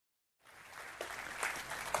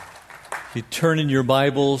You turn in your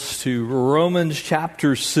Bibles to Romans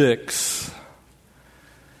chapter 6.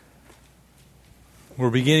 We're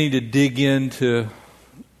beginning to dig into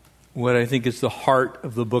what I think is the heart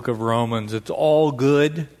of the book of Romans. It's all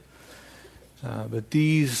good, but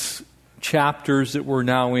these chapters that we're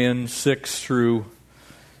now in, 6 through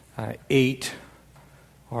 8,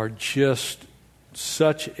 are just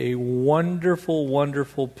such a wonderful,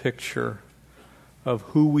 wonderful picture of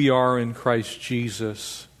who we are in Christ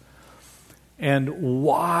Jesus. And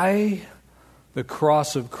why the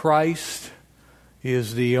cross of Christ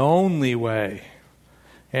is the only way.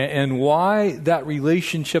 And why that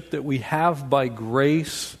relationship that we have by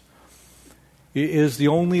grace is the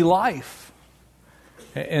only life.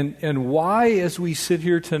 And why, as we sit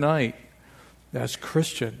here tonight, as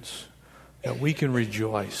Christians, that we can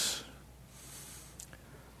rejoice.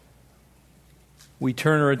 We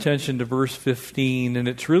turn our attention to verse 15, and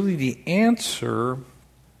it's really the answer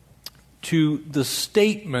to the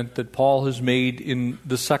statement that Paul has made in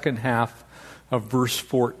the second half of verse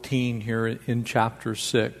 14 here in chapter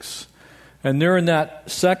 6. And there in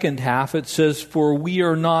that second half it says, "For we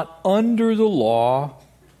are not under the law,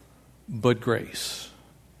 but grace."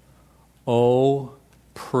 Oh,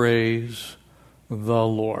 praise the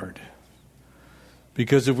Lord.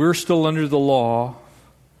 Because if we're still under the law,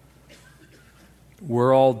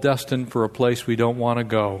 we're all destined for a place we don't want to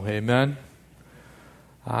go. Amen?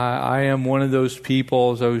 I am one of those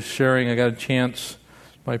people. As I was sharing, I got a chance.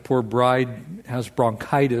 My poor bride has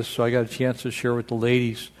bronchitis, so I got a chance to share with the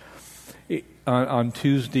ladies on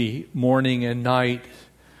Tuesday morning and night.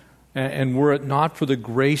 And were it not for the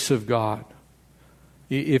grace of God,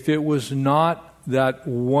 if it was not that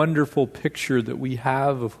wonderful picture that we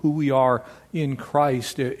have of who we are in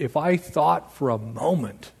Christ, if I thought for a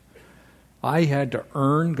moment I had to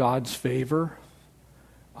earn God's favor,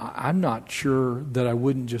 I'm not sure that I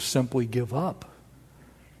wouldn't just simply give up,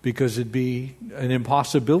 because it'd be an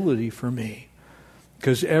impossibility for me.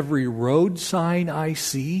 Because every road sign I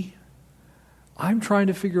see, I'm trying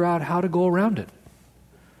to figure out how to go around it.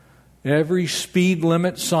 Every speed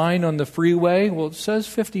limit sign on the freeway, well, it says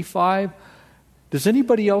 55. Does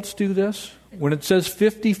anybody else do this? When it says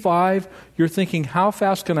 55, you're thinking, how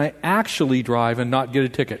fast can I actually drive and not get a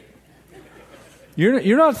ticket?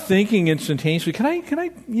 You're not thinking instantaneously, can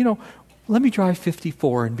I, let me drive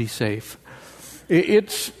 54 and be safe.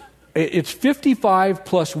 It's 55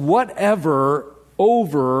 plus whatever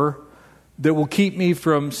over that will keep me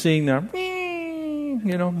from seeing that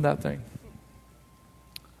thing.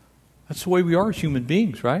 That's the way we are as human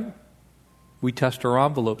beings, right? We test our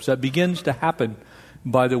envelopes. That begins to happen,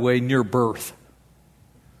 by the way, near birth,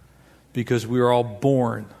 because we are all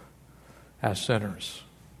born as sinners.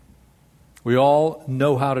 We all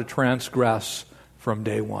know how to transgress from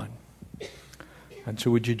day one. And so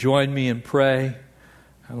would you join me and pray?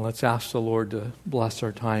 And let's ask the Lord to bless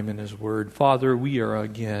our time in His Word. Father, we are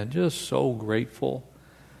again just so grateful.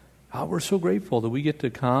 We're so grateful that we get to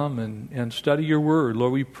come and study Your Word.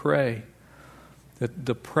 Lord, we pray that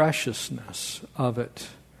the preciousness of it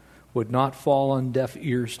would not fall on deaf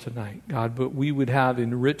ears tonight, God, but we would have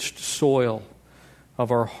enriched soil of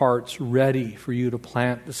our hearts ready for You to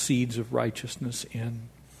plant the seeds of righteousness in.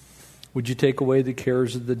 Would You take away the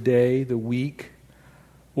cares of the day, the week,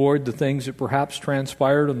 Lord, the things that perhaps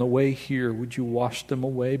transpired on the way here, would You wash them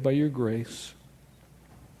away by Your grace?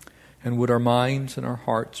 And would our minds and our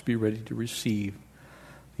hearts be ready to receive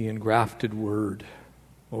the engrafted Word,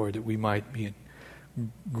 Lord, that we might be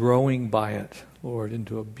growing by it, Lord,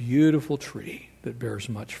 into a beautiful tree that bears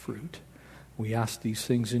much fruit. We ask these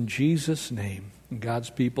things in Jesus' name. And God's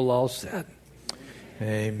people all said,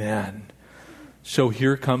 Amen. So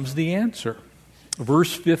here comes the answer.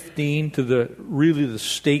 Verse 15 to the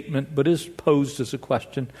statement, but is posed as a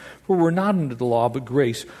question. For we're not under the law, but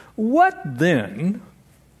grace. What then?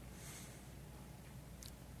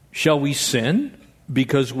 Shall we sin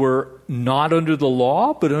because we're not under the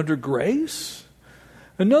law, but under grace?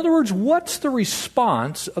 In other words, what's the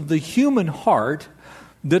response of the human heart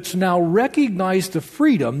that's now recognized the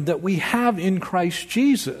freedom that we have in Christ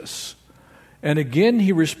Jesus? And again,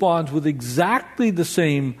 he responds with exactly the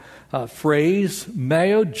same phrase,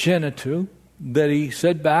 meo genitu, that he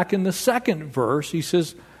said back in the second verse. He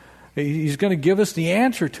says he's going to give us the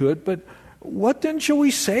answer to it, but what then shall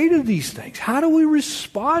we say to these things? How do we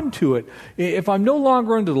respond to it? If I'm no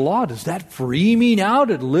longer under the law, does that free me now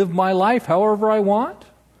to live my life however I want?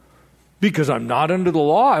 Because I'm not under the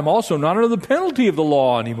law, I'm also not under the penalty of the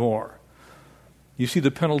law anymore. You see,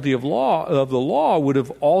 the penalty of the law would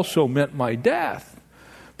have also meant my death.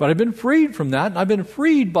 But I've been freed from that, and I've been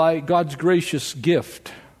freed by God's gracious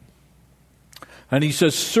gift. And he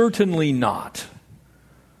says, certainly not.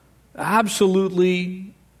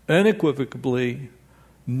 Absolutely, unequivocally,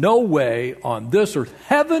 no way on this earth.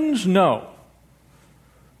 Heavens, no,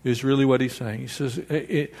 is really what he's saying. He says,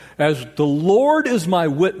 as the Lord is my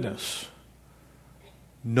witness,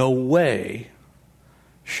 no way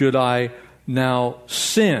should I now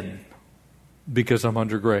sin because I'm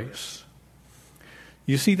under grace.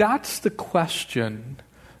 You see, that's the question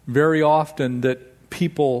very often that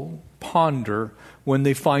people ponder when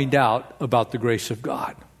they find out about the grace of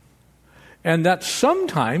God. And that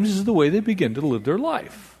sometimes is the way they begin to live their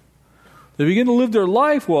life. They begin to live their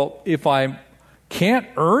life, well, if I can't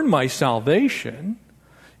earn my salvation,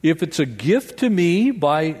 if it's a gift to me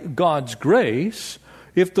by God's grace,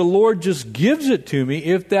 if the Lord just gives it to me,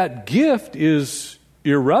 if that gift is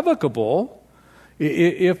irrevocable,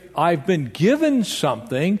 if I've been given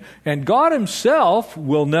something and God himself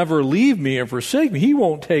will never leave me or forsake me, he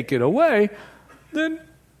won't take it away, then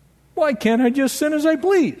why can't I just sin as I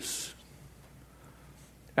please?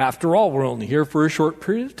 After all, we're only here for a short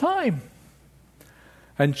period of time.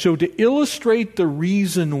 And so to illustrate the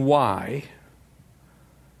reason why,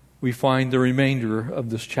 we find the remainder of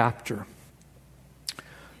this chapter.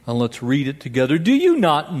 And let's read it together. Do you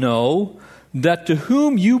not know that to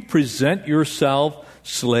whom you present yourself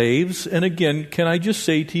slaves? And again, can I just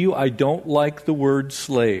say to you, I don't like the word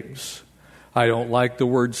slaves. I don't like the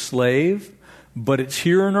word slave, but it's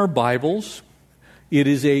here in our Bibles. It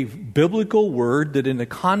is a biblical word that in the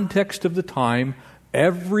context of the time,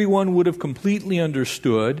 everyone would have completely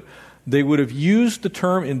understood. They would have used the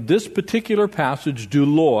term in this particular passage,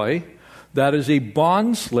 douloi. That is a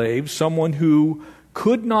bond slave, someone who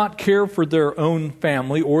could not care for their own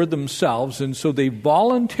family or themselves, and so they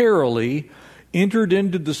voluntarily entered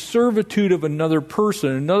into the servitude of another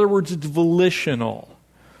person. In other words, it's volitional.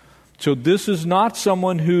 So this is not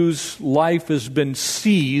someone whose life has been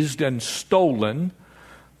seized and stolen.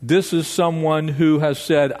 This is someone who has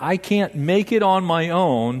said, I can't make it on my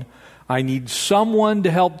own. I need someone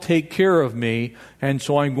to help take care of me, and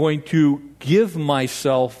so I'm going to give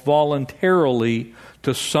myself voluntarily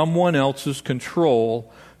to someone else's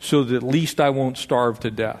control so that at least I won't starve to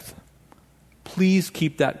death. Please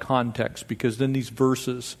keep that context, because then these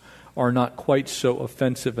verses are not quite so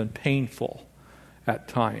offensive and painful at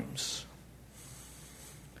times.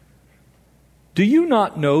 Do you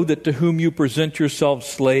not know that to whom you present yourselves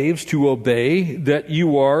slaves to obey, that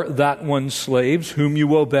you are that one's slaves whom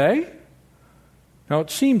you obey? Now it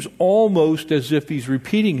seems almost as if he's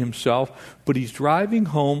repeating himself, but he's driving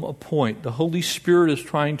home a point. The Holy Spirit is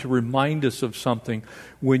trying to remind us of something.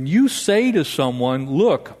 When you say to someone,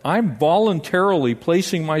 look, I'm voluntarily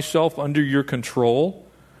placing myself under your control,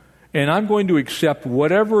 and I'm going to accept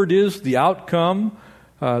whatever it is, the outcome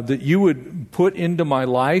that you would put into my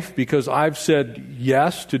life because I've said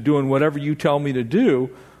yes to doing whatever you tell me to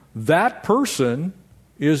do, that person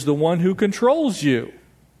is the one who controls you.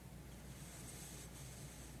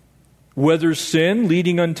 Whether sin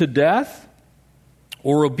leading unto death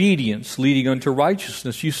or obedience leading unto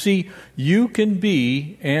righteousness. You see, you can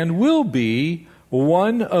be and will be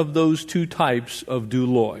one of those two types of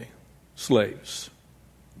douloi, slaves.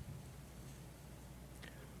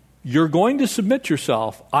 You're going to submit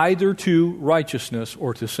yourself either to righteousness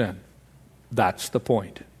or to sin. That's the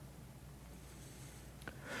point.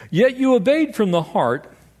 Yet you obeyed from the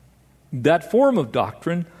heart that form of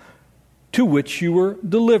doctrine to which you were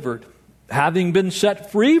delivered. Having been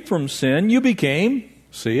set free from sin, you became,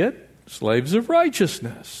 see it, slaves of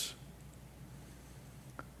righteousness.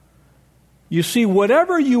 You see,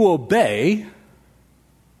 whatever you obey,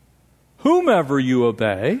 whomever you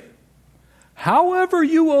obey, however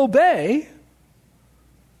you obey,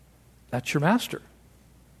 that's your master.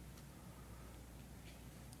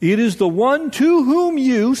 It is the one to whom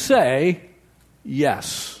you say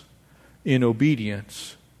yes in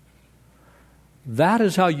obedience. That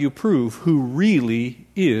is how you prove who really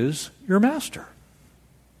is your master.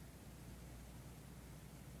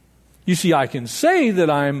 You see, I can say that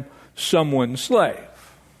I'm someone's slave.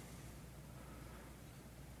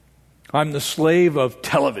 I'm the slave of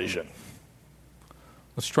television.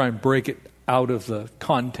 Let's try and break it out of the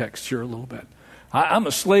context here a little bit. I'm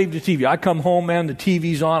a slave to TV. I come home, man, the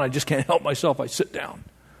TV's on. I just can't help myself. I sit down.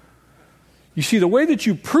 You see, the way that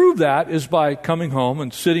you prove that is by coming home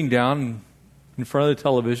and sitting down in front of the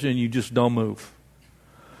television and you just don't move.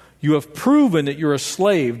 You have proven that you're a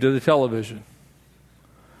slave to the television.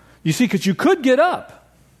 You see, because you could get up.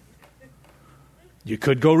 You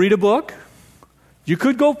could go read a book. You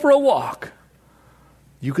could go for a walk.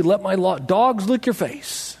 You could let my dogs lick your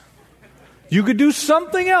face. You could do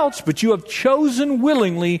something else, but you have chosen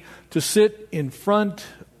willingly to sit in front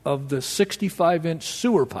of the 65-inch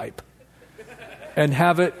sewer pipe and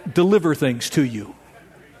have it deliver things to you.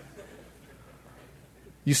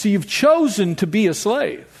 You see, you've chosen to be a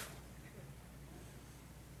slave.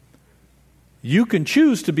 You can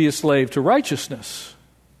choose to be a slave to righteousness,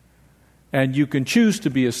 and you can choose to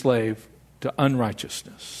be a slave to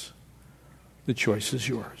unrighteousness. The choice is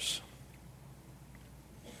yours.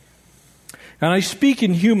 And I speak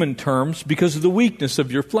in human terms because of the weakness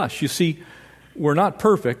of your flesh. You see, we're not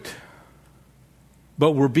perfect,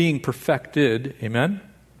 but we're being perfected. Amen?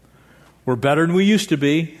 We're better than we used to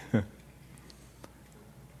be.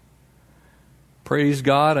 Praise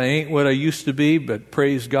God, I ain't what I used to be, but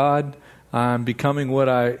praise God, I'm becoming what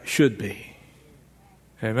I should be.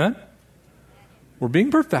 Amen? We're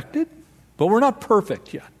being perfected, but we're not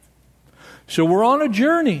perfect yet. So we're on a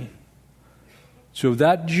journey. So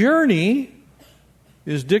that journey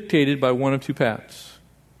is dictated by one of two paths: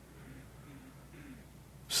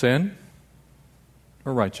 sin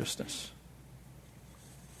or righteousness.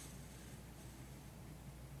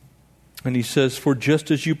 And he says, for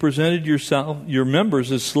just as you presented your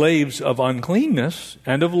members as slaves of uncleanness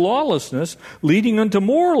and of lawlessness, leading unto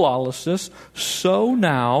more lawlessness, so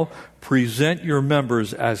now present your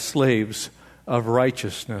members as slaves of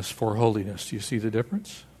righteousness for holiness. Do you see the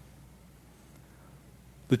difference?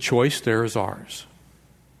 The choice there is ours.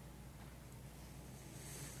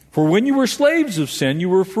 For when you were slaves of sin, you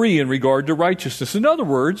were free in regard to righteousness. In other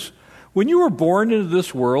words, when you were born into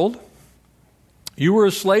this world, you were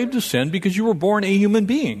a slave to sin because you were born a human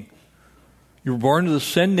being. You were born to the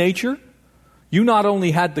sin nature. You not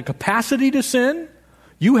only had the capacity to sin,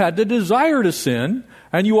 you had the desire to sin,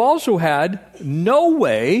 and you also had no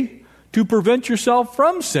way to prevent yourself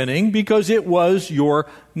from sinning because it was your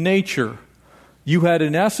nature. You had,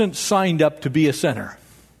 in essence, signed up to be a sinner.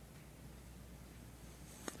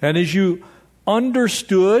 And as you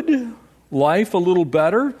understood life a little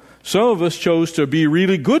better, some of us chose to be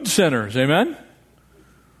really good sinners. Amen?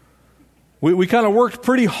 We kind of worked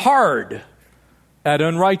pretty hard at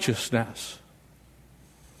unrighteousness.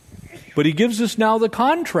 But he gives us now the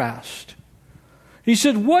contrast. He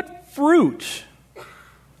said, what fruit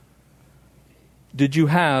did you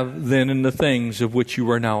have then in the things of which you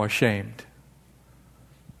are now ashamed?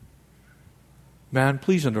 Man,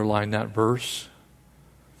 please underline that verse.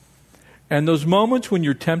 And those moments when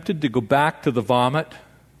you're tempted to go back to the vomit,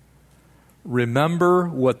 remember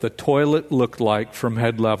what the toilet looked like from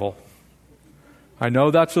head level. I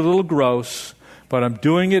know that's a little gross, but I'm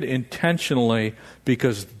doing it intentionally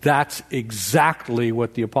because that's exactly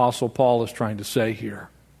what the Apostle Paul is trying to say here.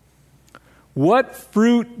 What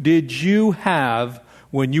fruit did you have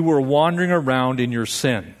when you were wandering around in your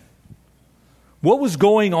sin? What was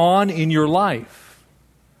going on in your life?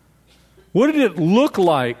 What did it look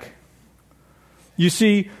like? You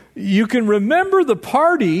see, you can remember the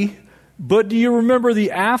party, but do you remember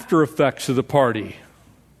the after effects of the party?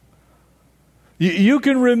 You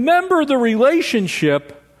can remember the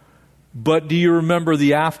relationship, but do you remember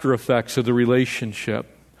the after effects of the relationship?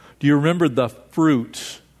 Do you remember the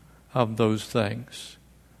fruits of those things?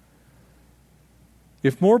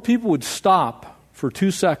 If more people would stop for 2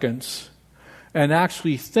 seconds and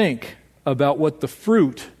actually think about what the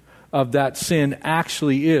fruit of that sin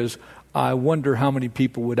actually is, I wonder how many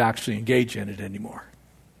people would actually engage in it anymore.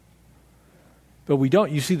 But we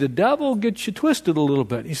don't. You see, the devil gets you twisted a little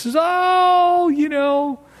bit. He says,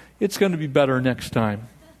 it's going to be better next time.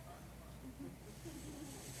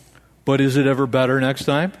 But is it ever better next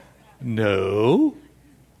time? No.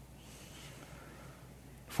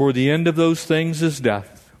 For the end of those things is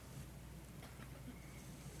death.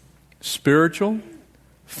 Spiritual,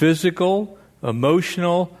 physical,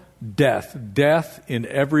 emotional death. Death in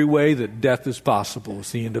every way that death is possible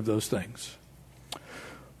is the end of those things.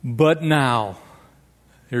 But now,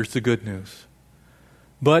 here's the good news.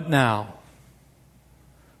 But now,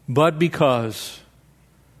 but because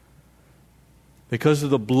of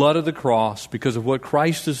the blood of the cross, because of what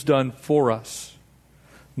Christ has done for us,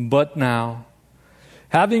 but now,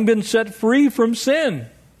 having been set free from sin,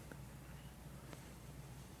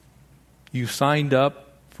 you signed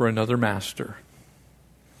up for another master.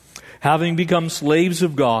 Having become slaves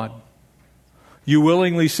of God, you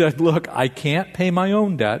willingly said, look, I can't pay my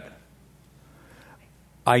own debt.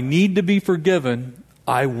 I need to be forgiven.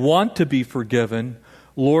 I want to be forgiven.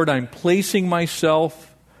 Lord, I'm placing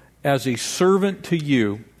myself as a servant to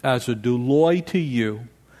you, as a doulos to you.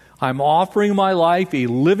 I'm offering my life a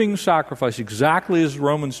living sacrifice, exactly as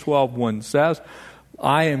Romans 12:1 says.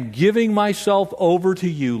 I am giving myself over to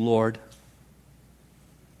you, Lord.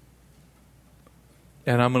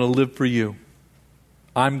 and I'm going to live for you.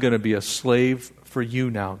 I'm going to be a slave for you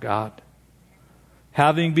now, God.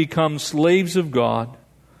 Having become slaves of God,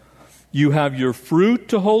 you have your fruit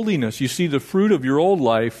to holiness. You see, the fruit of your old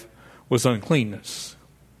life was uncleanness.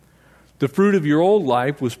 The fruit of your old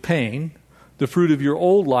life was pain. The fruit of your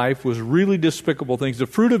old life was really despicable things. The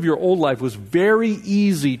fruit of your old life was very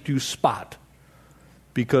easy to spot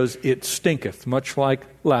because it stinketh, much like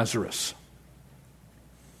Lazarus.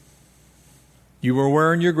 You were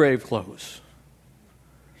wearing your grave clothes.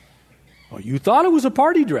 Well, you thought it was a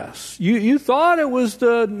party dress. You thought it was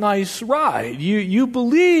the nice ride. You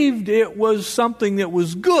believed it was something that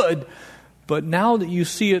was good. But now that you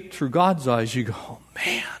see it through God's eyes, you go, oh,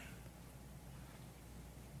 man,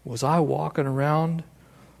 was I walking around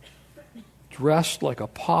dressed like a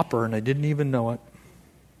pauper and I didn't even know it?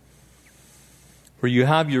 For you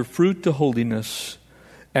have your fruit to holiness,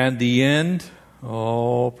 and the end,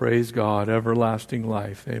 oh, praise God, everlasting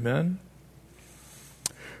life. Amen?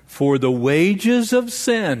 For the wages of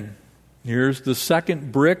sin, here's the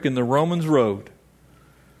second brick in the Romans road.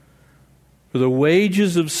 For the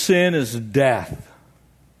wages of sin is death.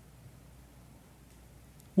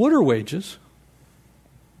 What are wages?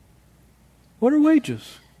 What are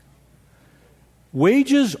wages?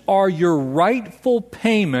 Wages are your rightful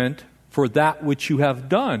payment for that which you have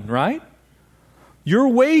done, right? Your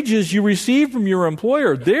wages you receive from your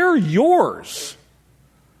employer, they're yours.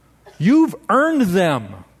 You've earned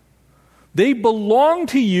them. They belong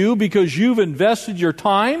to you because you've invested your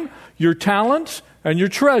time, your talents, and your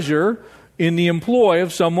treasure in the employ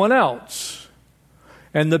of someone else.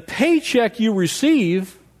 And the paycheck you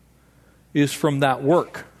receive is from that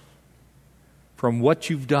work, from what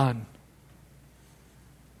you've done.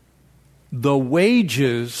 The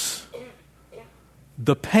wages,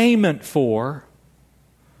 the payment for,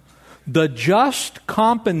 the just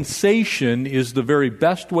compensation is the very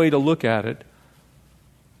best way to look at it.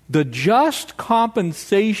 The just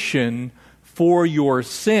compensation for your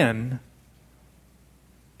sin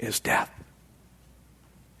is death.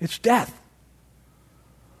 It's death.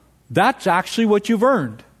 That's actually what you've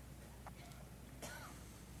earned.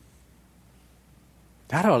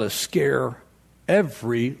 That ought to scare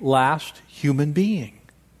every last human being.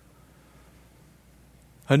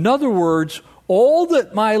 In other words, all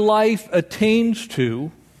that my life attains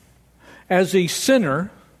to as a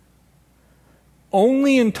sinner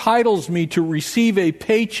only entitles me to receive a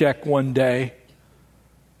paycheck one day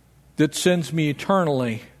that sends me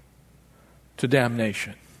eternally to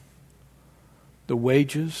damnation. The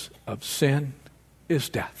wages of sin is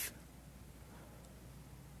death.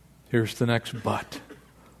 Here's the next but.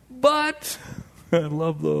 But, I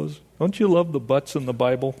love those. Don't you love the buts in the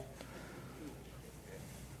Bible?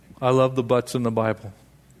 I love the buts in the Bible.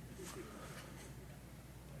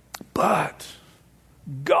 But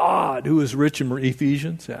God, who is rich in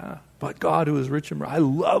Ephesians, but God who is rich in, I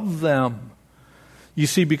love them. You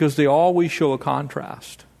see, because they always show a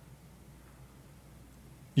contrast.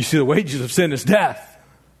 You see, the wages of sin is death.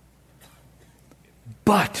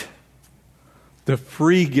 But the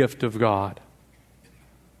free gift of God.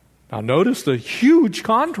 Now notice the huge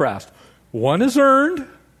contrast. One is earned.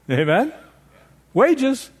 Amen?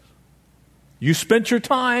 Wages. You spent your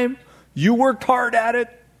time. You worked hard at it.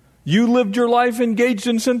 You lived your life engaged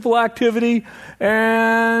in sinful activity.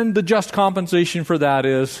 And the just compensation for that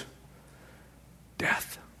is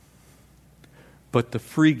death. But the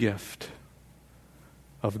free gift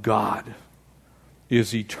of God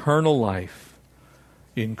is eternal life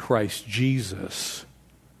in Christ Jesus.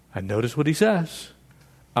 And notice what he says,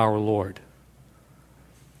 our Lord.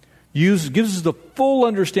 Gives us the full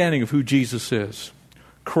understanding of who Jesus is.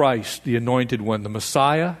 Christ, the anointed one, the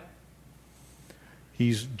Messiah.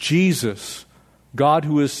 He's Jesus, God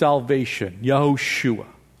who is salvation, Yahushua.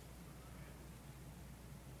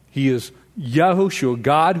 He is Yahushua,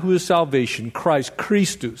 God who is salvation, Christ,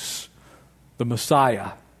 Christus, the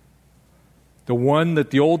Messiah. The one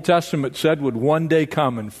that the Old Testament said would one day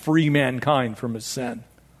come and free mankind from his sin.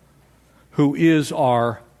 Who is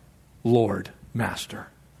our Lord, Master.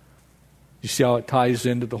 You see how it ties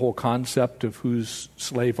into the whole concept of whose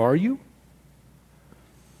slave are you?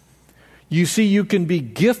 You see, you can be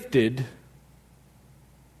gifted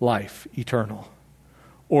life eternal,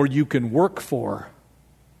 or you can work for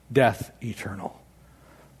death eternal.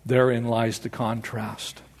 Therein lies the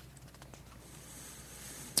contrast.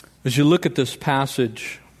 As you look at this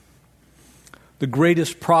passage, the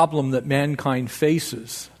greatest problem that mankind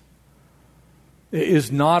faces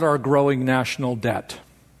is not our growing national debt.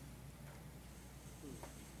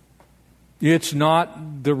 It's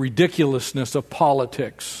not the ridiculousness of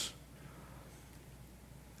politics.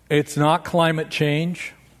 It's not climate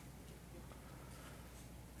change.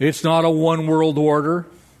 It's not a one world order.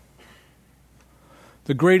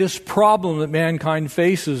 The greatest problem that mankind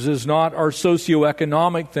faces is not our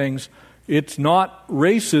socioeconomic things. It's not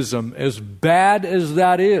racism, as bad as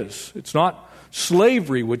that is. It's not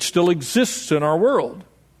slavery, which still exists in our world,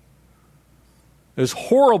 as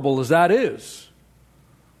horrible as that is.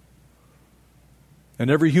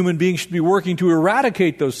 And every human being should be working to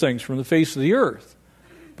eradicate those things from the face of the earth.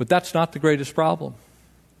 But that's not the greatest problem.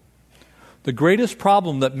 The greatest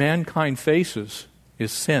problem that mankind faces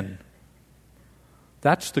is sin.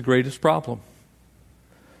 That's the greatest problem.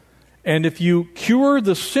 And if you cure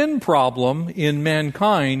the sin problem in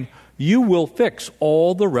mankind, you will fix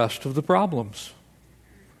all the rest of the problems.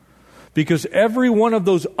 Because every one of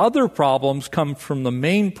those other problems comes from the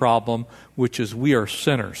main problem, which is we are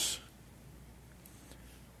sinners.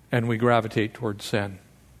 And we gravitate towards sin.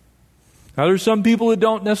 Now, there's some people that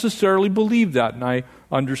don't necessarily believe that, and I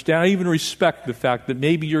understand, I even respect the fact that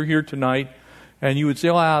maybe you're here tonight and you would say,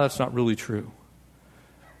 that's not really true.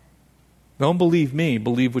 Don't believe me,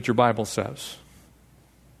 believe what your Bible says.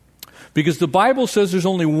 Because the Bible says there's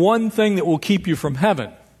only one thing that will keep you from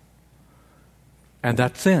heaven, and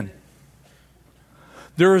that's sin.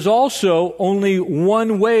 There is also only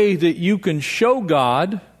one way that you can show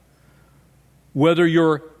God whether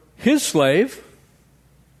you're His slave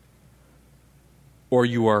or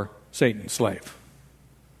you are Satan's slave.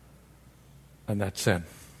 And that's sin.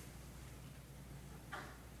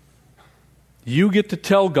 You get to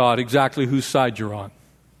tell God exactly whose side you're on.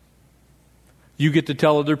 You get to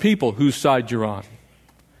tell other people whose side you're on.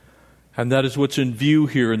 And that is what's in view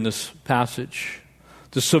here in this passage.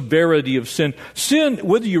 The severity of sin. Sin,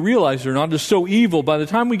 whether you realize it or not, is so evil by the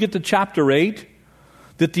time we get to chapter 8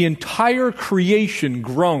 that the entire creation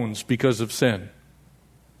groans because of sin.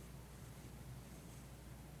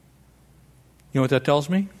 You know what that tells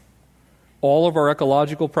me? All of our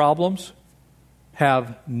ecological problems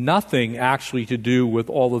have nothing actually to do with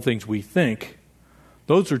all the things we think.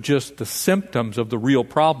 Those are just the symptoms of the real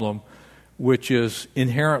problem, which is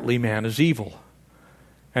inherently man is evil.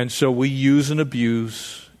 And so we use and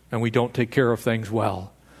abuse, and we don't take care of things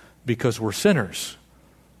well because we're sinners.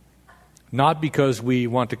 Not because we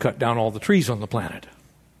want to cut down all the trees on the planet.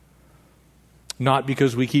 Not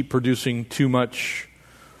because we keep producing too much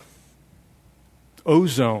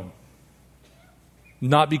ozone.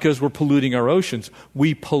 Not because we're polluting our oceans.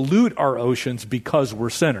 We pollute our oceans because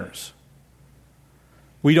we're sinners.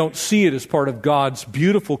 We don't see it as part of God's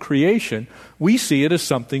beautiful creation. We see it as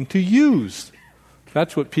something to use.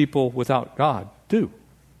 That's what people without God do.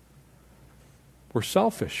 We're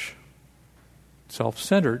selfish,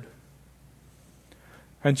 self-centered.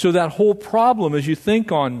 And so that whole problem, as you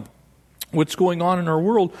think on what's going on in our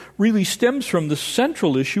world, really stems from the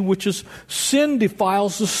central issue, which is sin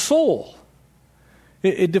defiles the soul.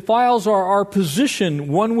 It defiles our position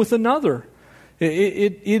one with another.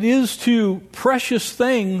 It is to precious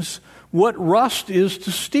things what rust is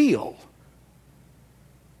to steel.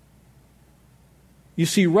 You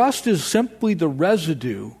see, rust is simply the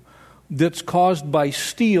residue that's caused by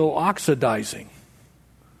steel oxidizing.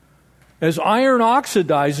 As iron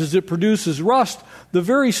oxidizes, it produces rust. The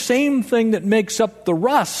very same thing that makes up the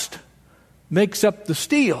rust makes up the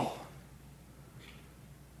steel.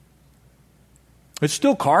 It's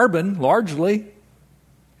still carbon, largely.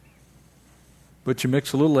 But you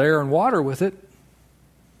mix a little air and water with it,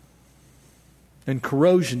 and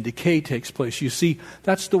corrosion, decay takes place. You see,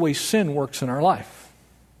 that's the way sin works in our life.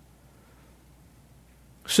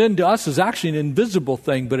 Sin to us is actually an invisible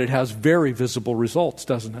thing, but it has very visible results,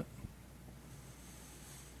 doesn't it?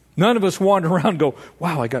 None of us wander around and go,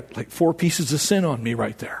 wow, I got like 4 pieces of sin on me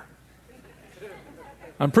right there.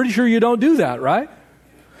 I'm pretty sure you don't do that, right?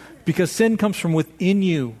 Because sin comes from within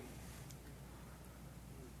you.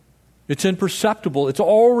 It's imperceptible. It's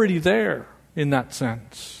already there in that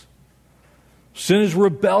sense. Sin is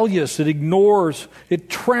rebellious. It ignores, it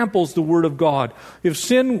tramples the Word of God. If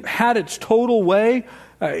sin had its total way,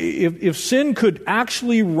 if sin could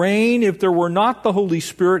actually reign, if there were not the Holy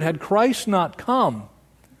Spirit, had Christ not come,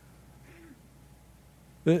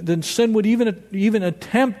 then sin would even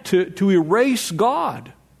attempt to erase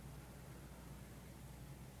God.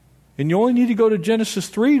 And you only need to go to Genesis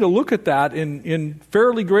 3 to look at that in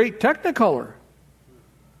fairly great technicolor.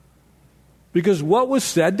 Because what was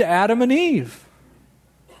said to Adam and Eve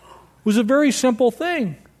was a very simple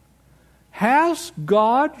thing. Has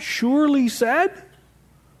God surely said?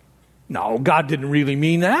 No, God didn't really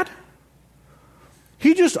mean that.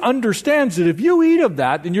 He just understands that if you eat of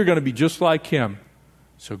that, then you're going to be just like Him.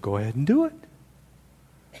 So go ahead and do it.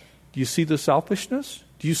 Do you see the selfishness?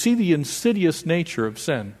 Do you see the insidious nature of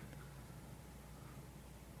sin?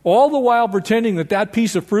 All the while pretending that that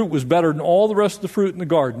piece of fruit was better than all the rest of the fruit in the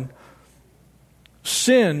garden,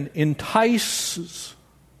 sin entices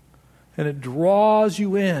and it draws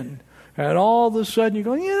you in. And all of a sudden you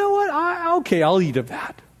go, you know what, okay, I'll eat of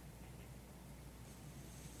that.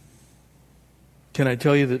 Can I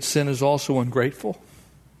tell you that sin is also ungrateful?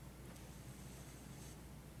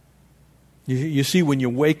 You see, when you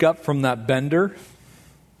wake up from that bender,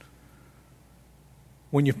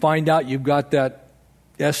 when you find out you've got that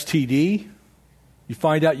STD, you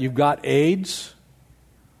find out you've got AIDS,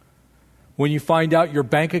 when you find out your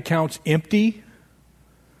bank account's empty,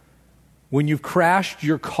 when you've crashed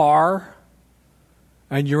your car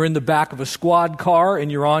and you're in the back of a squad car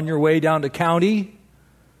and you're on your way down to county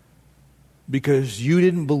because you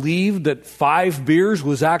didn't believe that 5 beers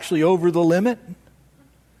was actually over the limit.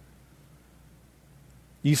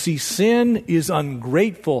 You see, sin is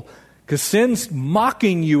ungrateful because sin's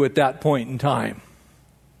mocking you at that point in time.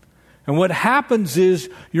 And what happens is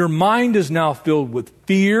your mind is now filled with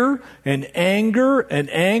fear and anger and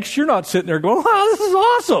angst. You're not sitting there going, wow, this is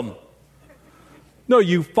awesome. No,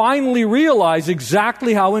 you finally realize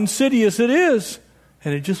exactly how insidious it is,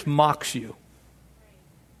 and it just mocks you.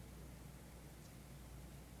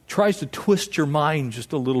 Tries to twist your mind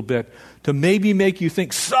just a little bit to maybe make you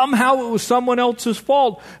think somehow it was someone else's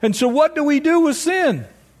fault. And so what do we do with sin?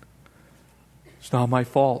 It's not my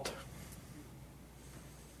fault.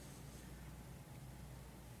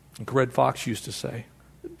 Like Red Fox used to say,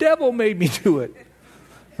 the devil made me do it.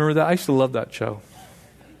 Remember that? I used to love that show.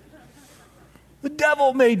 The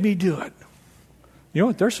devil made me do it. You know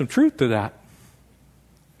what? There's some truth to that.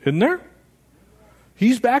 Isn't there?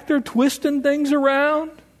 He's back there twisting things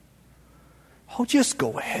around. Oh, just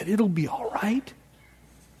go ahead. It'll be all right.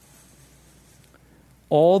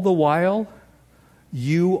 All the while,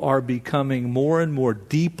 you are becoming more and more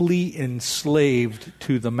deeply enslaved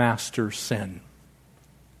to the master's sin.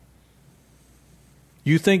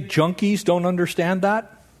 You think junkies don't understand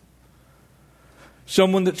that?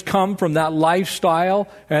 Someone that's come from that lifestyle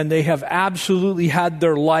and they have absolutely had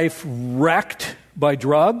their life wrecked by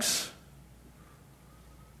drugs.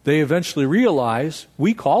 They eventually realize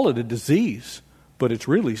we call it a disease, but it's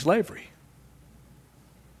really slavery.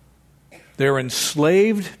 They're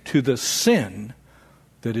enslaved to the sin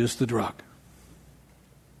that is the drug.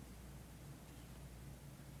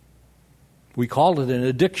 We call it an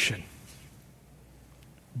addiction,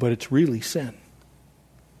 but it's really sin.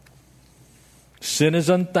 Sin is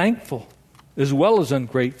unthankful as well as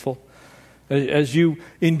ungrateful. As you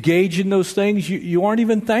engage in those things, you aren't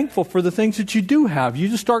even thankful for the things that you do have. You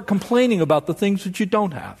just start complaining about the things that you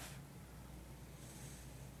don't have.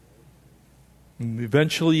 And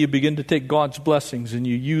eventually you begin to take God's blessings and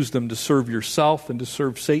you use them to serve yourself and to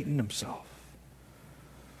serve Satan himself.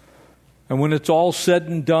 And when it's all said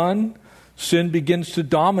and done, sin begins to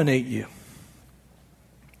dominate you.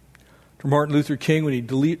 Martin Luther King, when he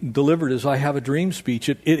delivered his I Have a Dream speech,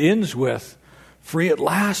 it ends with, free at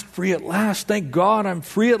last, thank God I'm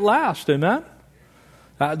free at last, amen?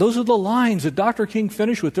 Those are the lines that Dr. King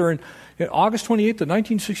finished with there in August 28th of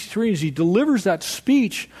 1963. As he delivers that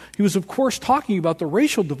speech, he was of course talking about the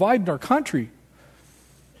racial divide in our country.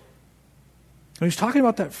 And he's talking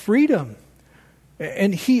about that freedom.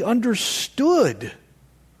 And he understood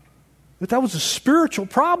that was a spiritual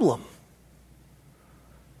problem.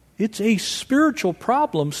 It's a spiritual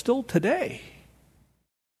problem still today.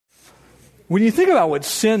 When you think about what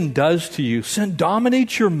sin does to you, sin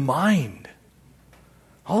dominates your mind.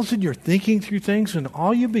 All of a sudden you're thinking through things and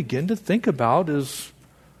all you begin to think about is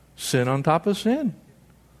sin on top of sin.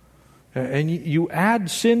 And you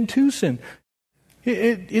add sin to sin.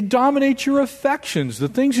 It dominates your affections, the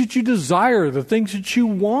things that you desire, the things that you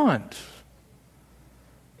want.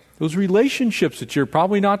 Those relationships that you're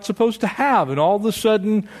probably not supposed to have, and all of a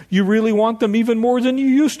sudden you really want them even more than you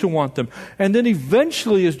used to want them. And then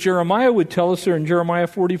eventually, as Jeremiah would tell us there in Jeremiah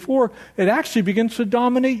 44, it actually begins to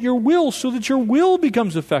dominate your will so that your will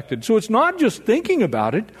becomes affected. So it's not just thinking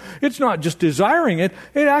about it, it's not just desiring it,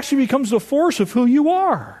 it actually becomes the force of who you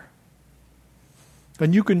are.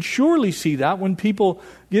 And you can surely see that when people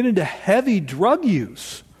get into heavy drug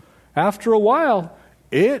use. After a while,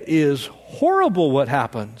 it is horrible what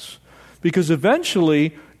happens, because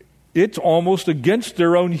eventually it's almost against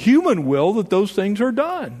their own human will that those things are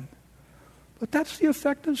done. But that's the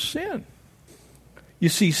effect of sin. You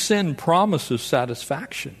see, sin promises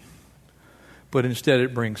satisfaction, but instead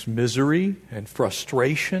it brings misery and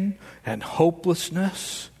frustration and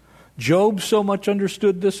hopelessness. Job so much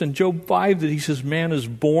understood this in Job 5 that he says, man is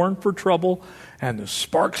born for trouble and the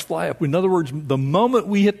sparks fly up. In other words, the moment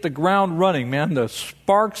we hit the ground running, man, the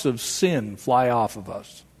sparks of sin fly off of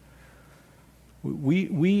us.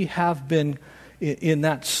 We have been, in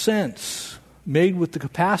that sense, made with the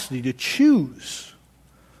capacity to choose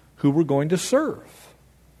who we're going to serve.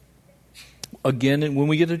 Again, when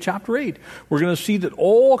we get to chapter 8, we're going to see that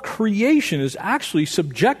all creation is actually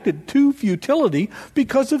subjected to futility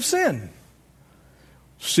because of sin.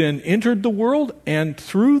 Sin entered the world, and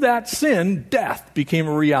through that sin, death became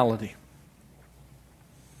a reality.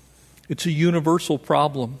 It's a universal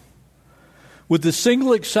problem. With the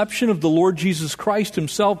single exception of the Lord Jesus Christ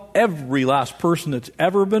himself, every last person that's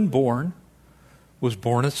ever been born was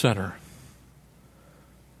born a sinner.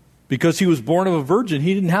 Because he was born of a virgin,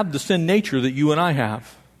 he didn't have the sin nature that you and I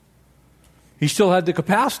have. He still had the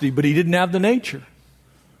capacity, but he didn't have the nature.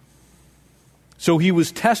 So he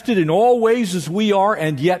was tested in all ways as we are,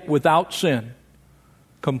 and yet without sin.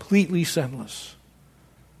 Completely sinless.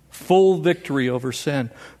 Full victory over sin.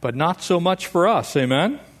 But not so much for us,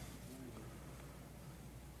 amen?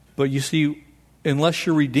 But you see, unless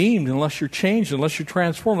you're redeemed, unless you're changed, unless you're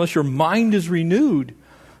transformed, unless your mind is renewed,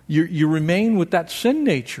 you remain with that sin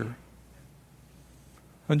nature.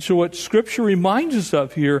 And so what Scripture reminds us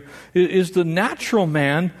of here is the natural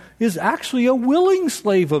man is actually a willing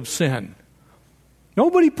slave of sin.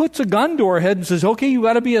 Nobody puts a gun to our head and says, okay, you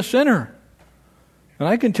got to be a sinner. And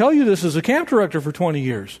I can tell you this as a camp director for 20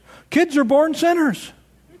 years. Kids are born sinners.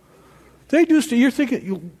 They do. You're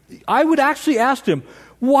thinking, I would actually ask them,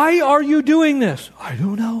 why are you doing this? I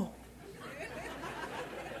don't know.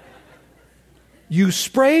 You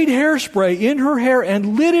sprayed hairspray in her hair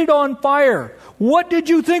and lit it on fire. What did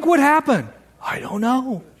you think would happen? I don't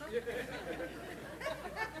know.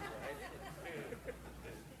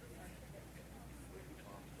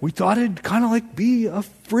 We thought it'd kind of like be a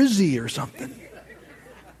frizzy or something.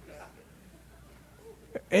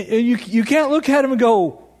 And you can't look at him and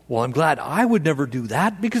go, well, I'm glad I would never do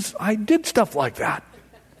that because I did stuff like that.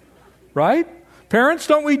 Right? Parents,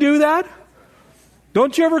 don't we do that?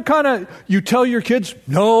 Don't you ever you tell your kids,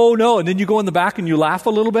 no, and then you go in the back and you laugh a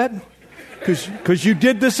little bit? Because you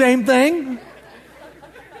did the same thing?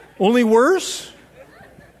 Only worse?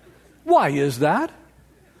 Why is that?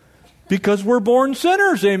 Because we're born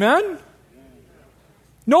sinners, amen?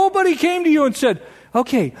 Nobody came to you and said,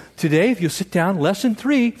 okay, today if you sit down, lesson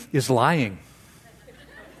 3 is lying.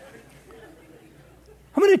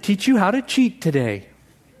 I'm going to teach you how to cheat today.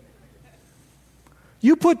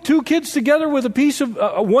 You put 2 kids together with a piece of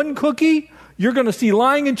one cookie, you're going to see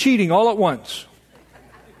lying and cheating all at once.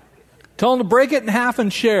 Tell them to break it in half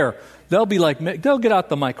and share. They'll get out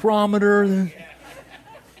the micrometer.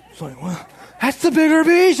 It's like, well, that's the bigger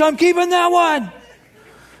piece. I'm keeping that one.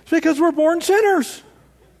 It's because we're born sinners.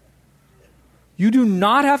 You do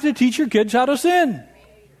not have to teach your kids how to sin.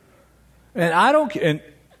 And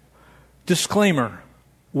disclaimer,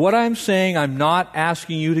 what I'm saying, I'm not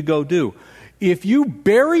asking you to go do. If you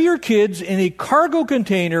bury your kids in a cargo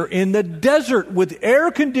container in the desert with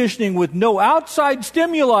air conditioning with no outside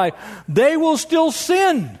stimuli, they will still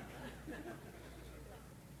sin.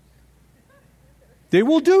 They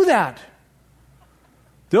will do that.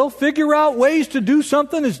 They'll figure out ways to do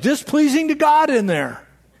something that's displeasing to God in there.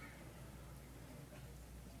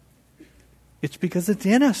 It's because it's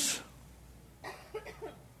in us.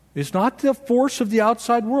 It's not the force of the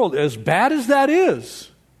outside world. As bad as that is,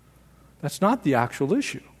 that's not the actual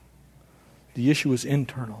issue. The issue is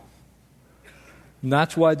internal. And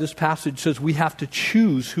that's why this passage says we have to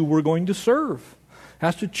choose who we're going to serve. We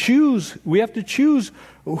have to choose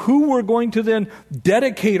who we're going to then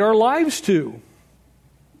dedicate our lives to.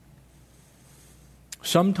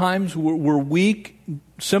 Sometimes we're weak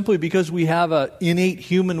simply because we have an innate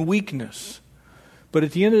human weakness. But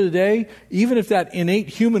at the end of the day, even if that innate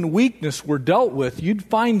human weakness were dealt with, you'd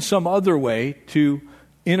find some other way to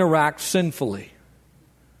interact sinfully.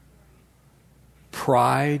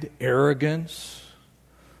 Pride, arrogance,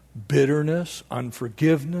 bitterness,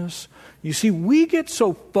 unforgiveness. You see, we get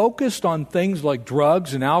so focused on things like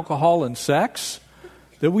drugs and alcohol and sex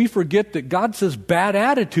that we forget that God says bad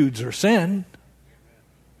attitudes are sin.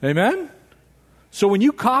 Amen? So when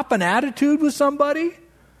you cop an attitude with somebody,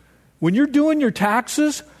 when you're doing your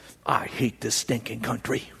taxes, I hate this stinking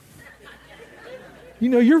country. You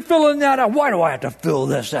know, you're filling that out. Why do I have to fill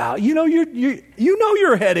this out? You know, you know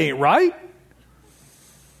your head ain't right.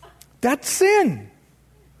 That's sin.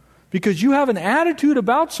 Because you have an attitude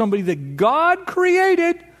about somebody that God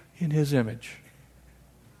created in His image.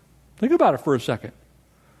 Think about it for a second.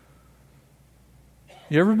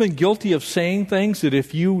 You ever been guilty of saying things that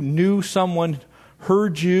if you knew someone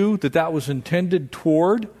heard you, that was intended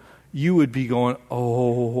toward, you would be going,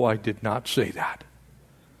 oh, I did not say that.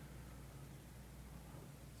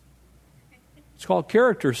 It's called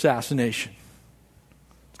character assassination.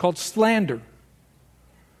 It's called slander.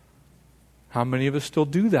 How many of us still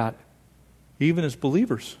do that, even as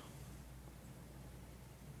believers?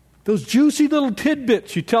 Those juicy little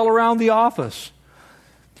tidbits you tell around the office.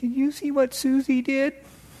 Did you see what Susie did?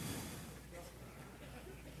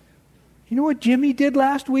 You know what Jimmy did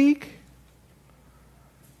last week?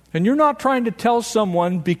 And you're not trying to tell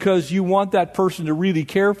someone because you want that person to really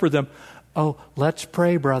care for them. Oh, let's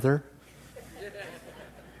pray, brother.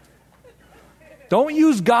 Don't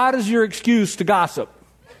use God as your excuse to gossip.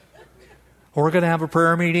 We're going to have a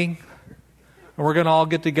prayer meeting, and we're going to all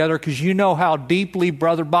get together because you know how deeply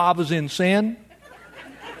Brother Bob is in sin.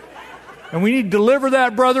 And we need to deliver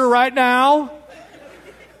that brother right now.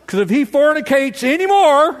 Because if he fornicates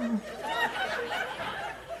anymore,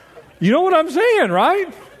 you know what I'm saying, right?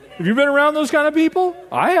 Have you been around those kind of people?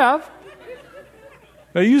 I have.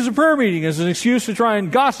 They use a prayer meeting as an excuse to try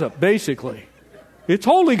and gossip, basically. It's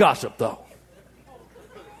holy gossip, though.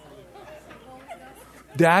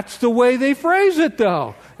 That's the way they phrase it,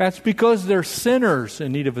 though. That's because they're sinners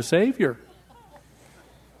in need of a Savior.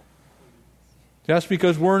 That's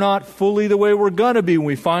because we're not fully the way we're going to be when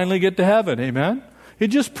we finally get to heaven. Amen? It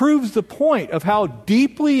just proves the point of how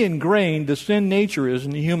deeply ingrained the sin nature is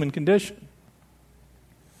in the human condition.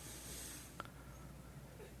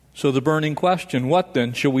 So the burning question, what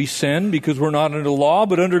then? Shall we sin because we're not under law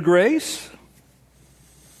but under grace?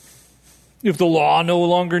 If the law no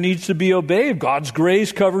longer needs to be obeyed, if God's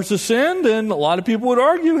grace covers the sin, then a lot of people would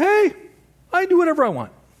argue, hey, I can do whatever I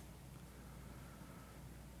want.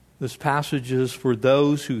 This passage is for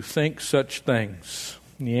those who think such things.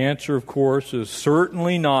 And the answer, of course, is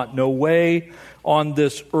certainly not, no way on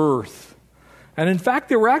this earth. And in fact,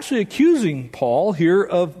 they were actually accusing Paul here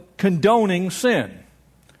of condoning sin.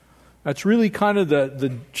 That's really kind of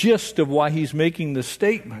the gist of why he's making this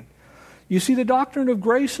statement. You see, the doctrine of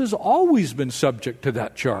grace has always been subject to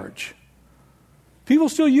that charge. People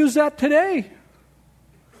still use that today.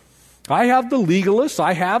 I have the legalists,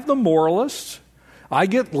 I have the moralists, I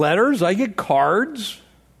get letters, I get cards.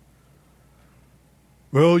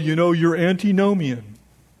 Well, you know, you're antinomian.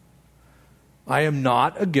 I am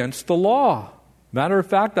not against the law. Matter of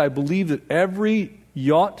fact, I believe that every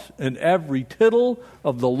jot and every tittle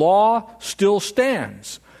of the law still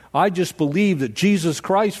stands. I just believe that Jesus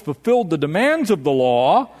Christ fulfilled the demands of the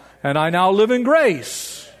law, and I now live in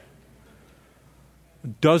grace.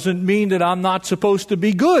 It doesn't mean that I'm not supposed to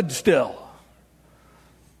be good still.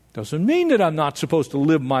 Doesn't mean that I'm not supposed to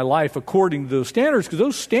live my life according to those standards, because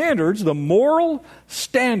those standards, the moral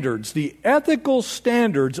standards, the ethical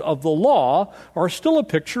standards of the law, are still a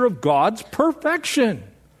picture of God's perfection.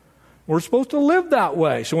 We're supposed to live that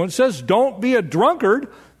way. So when it says, don't be a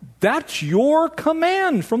drunkard, that's your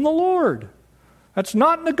command from the Lord. That's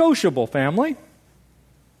not negotiable, family.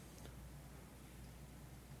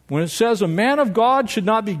 When it says a man of God should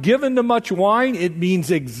not be given to much wine, it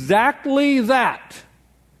means exactly that.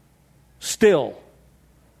 Still.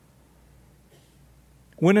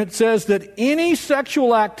 When it says that any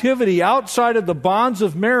sexual activity outside of the bonds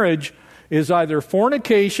of marriage is either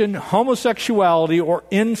fornication, homosexuality, or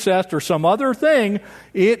incest, or some other thing,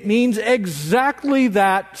 it means exactly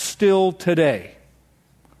that still today.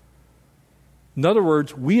 In other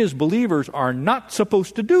words, we as believers are not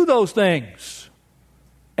supposed to do those things.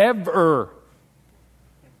 Ever.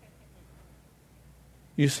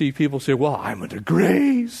 You see, people say, well, I'm under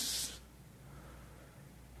grace.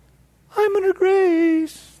 I'm under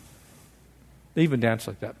grace. They even dance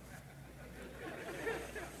like that.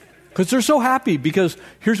 Because they're so happy, because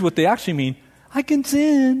here's what they actually mean. I can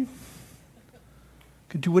sin.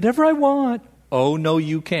 I can do whatever I want. Oh, no,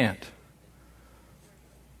 you can't.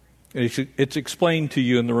 It's explained to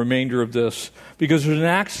you in the remainder of this, because there's an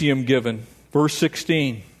axiom given, verse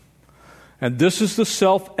 16. And this is the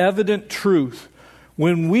self-evident truth.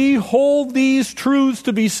 When we hold these truths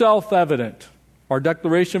to be self-evident, our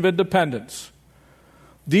Declaration of Independence,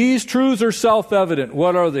 these truths are self-evident.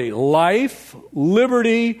 What are they? Life,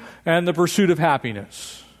 liberty, and the pursuit of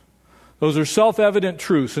happiness. Those are self-evident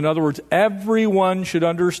truths. In other words, everyone should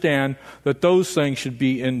understand that those things should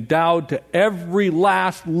be endowed to every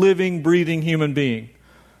last living, breathing human being.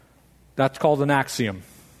 That's called an axiom.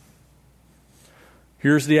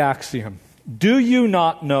 Here's the axiom. Do you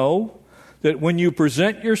not know that when you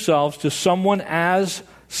present yourselves to someone as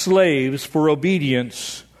slaves for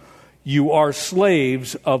obedience, you are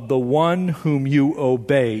slaves of the one whom you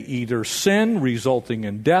obey, either sin resulting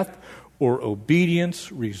in death or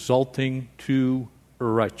obedience resulting to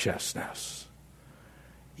righteousness.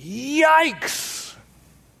 Yikes!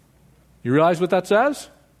 You realize what that says?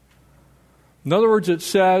 In other words, it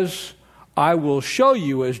says, I will show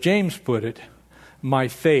you, as James put it, my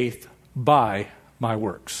faith by my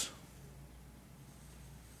works.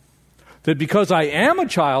 That because I am a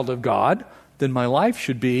child of God, then my life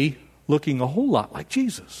should be looking a whole lot like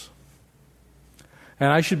Jesus.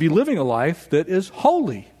 And I should be living a life that is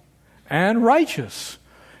holy and righteous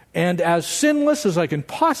and as sinless as I can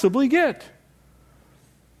possibly get.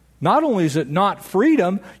 Not only is it not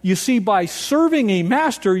freedom, you see, by serving a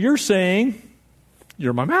master, you're saying,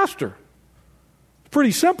 you're my master.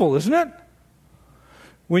 Pretty simple, isn't it?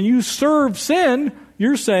 When you serve sin,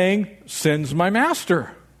 you're saying, sin's my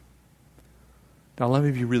master. Now let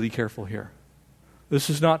me be really careful here. This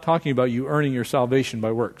is not talking about you earning your salvation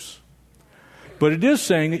by works. But it is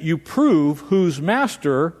saying that you prove whose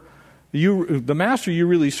master, the master you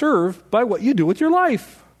really serve, by what you do with your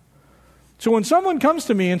life. So when someone comes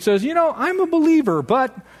to me and says, I'm a believer,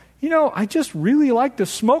 but, I just really like to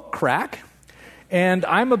smoke crack, and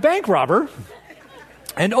I'm a bank robber,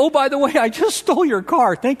 and oh, by the way, I just stole your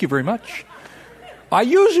car. Thank you very much. I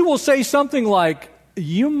usually will say something like,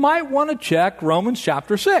 you might want to check Romans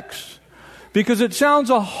chapter 6, because it sounds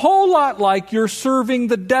a whole lot like you're serving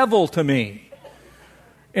the devil to me.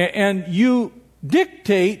 And you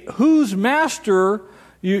dictate whose master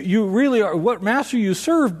you really are, what master you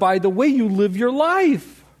serve by the way you live your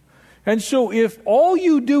life. And so if all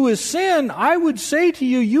you do is sin, I would say to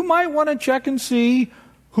you, you might want to check and see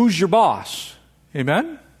who's your boss.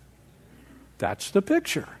 Amen? That's the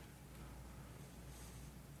picture.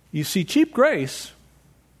 You see, cheap grace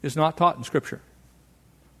is not taught in Scripture.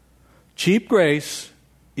 Cheap grace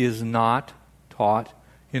is not taught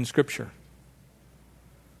in Scripture.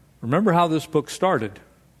 Remember how this book started.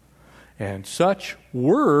 And such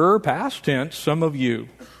were, past tense, some of you.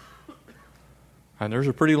 And there's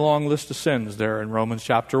a pretty long list of sins there in Romans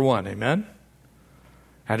chapter 1. Amen?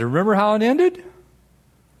 And remember how it ended?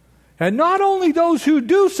 And not only those who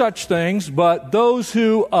do such things, but those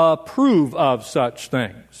who approve of such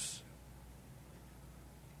things.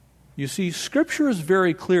 You see, Scripture is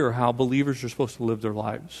very clear how believers are supposed to live their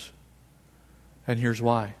lives. And here's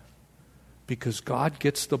why. Because God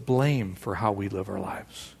gets the blame for how we live our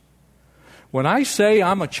lives. When I say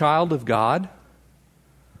I'm a child of God,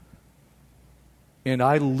 and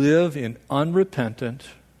I live in unrepentant,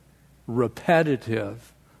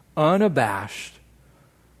 repetitive, unabashed,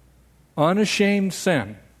 unashamed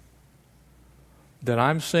sin, that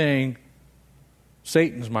I'm saying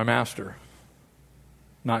Satan's my master,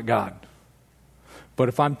 not God. But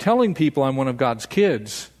if I'm telling people I'm one of God's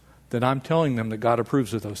kids, then I'm telling them that God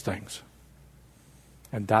approves of those things.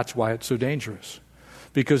 And that's why it's so dangerous.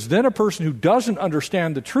 Because then a person who doesn't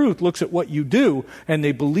understand the truth looks at what you do, and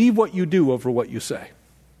they believe what you do over what you say.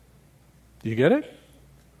 Do you get it?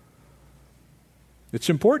 It's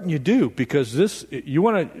important you do, because you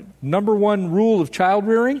want a number one rule of child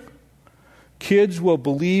rearing? Kids will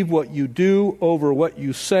believe what you do over what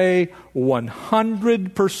you say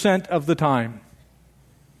 100% of the time.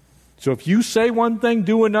 So if you say one thing,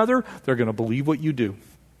 do another, they're going to believe what you do.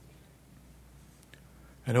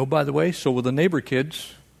 And oh, by the way, so will the neighbor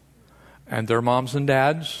kids and their moms and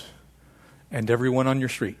dads and everyone on your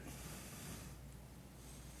street.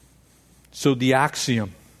 So the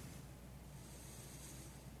axiom,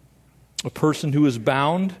 a person who is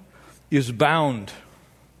bound is bound.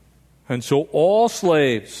 And so all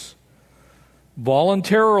slaves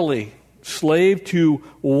voluntarily slave to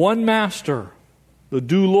one master, the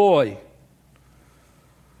douloi,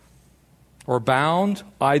 are bound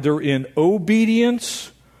either in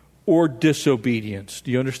obedience or disobedience.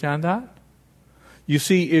 Do you understand that? You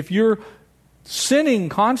see, if you're sinning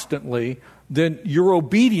constantly, then your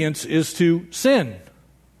obedience is to sin.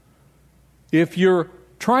 If you're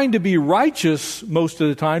trying to be righteous most of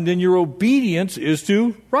the time, then your obedience is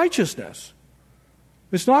to righteousness.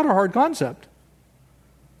 It's not a hard concept.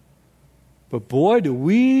 But boy, do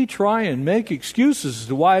we try and make excuses as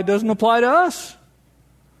to why it doesn't apply to us.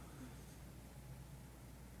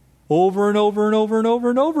 Over and over and over and over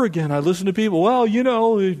and over again, I listen to people, well,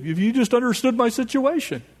 if you just understood my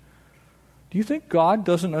situation. Do you think God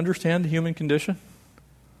doesn't understand the human condition?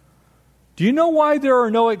 Do you know why there are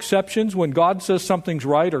no exceptions when God says something's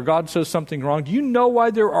right or God says something wrong? Do you know why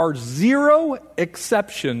there are 0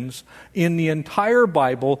 exceptions in the entire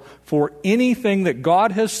Bible for anything that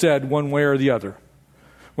God has said one way or the other?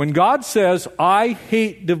 When God says, I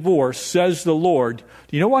hate divorce, says the Lord,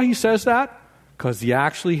 do you know why he says that? Because he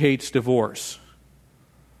actually hates divorce.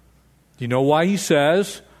 Do you know why he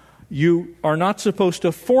says you are not supposed to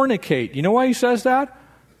fornicate? You know why he says that?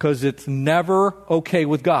 Because it's never okay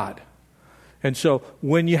with God. And so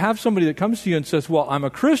when you have somebody that comes to you and says, well, I'm a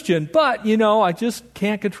Christian, but, I just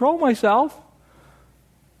can't control myself,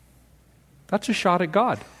 that's a shot at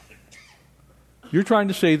God. You're trying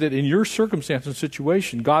to say that in your circumstance and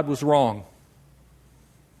situation, God was wrong.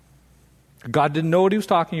 God didn't know what he was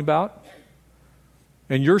talking about.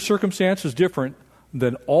 And your circumstance is different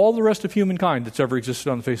than all the rest of humankind that's ever existed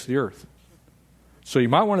on the face of the earth. So you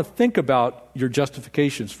might want to think about your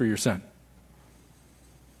justifications for your sin.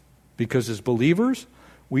 Because as believers,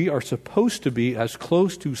 we are supposed to be as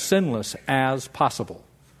close to sinless as possible.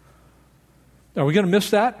 Are we going to miss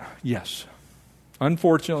that? Yes.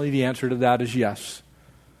 Unfortunately, the answer to that is yes.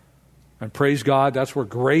 And praise God, that's where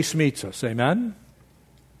grace meets us. Amen?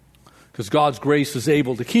 Because God's grace is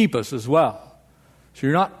able to keep us as well. So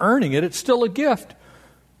you're not earning it. It's still a gift.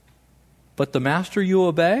 But the master you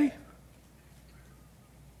obey,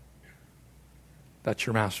 that's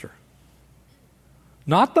your master.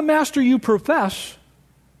 Not the master you profess,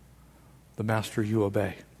 the master you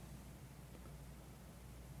obey.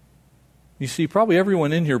 You see, probably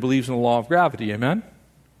everyone in here believes in the law of gravity, amen?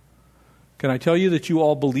 Can I tell you that you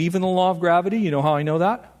all believe in the law of gravity? You know how I know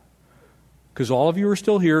that? Because all of you are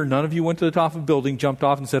still here. None of you went to the top of a building, jumped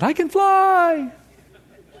off and said, I can fly!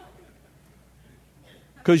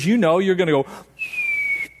 Because you know you're going to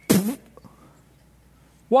go.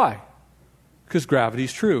 Why? Because gravity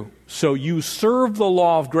is true. So you serve the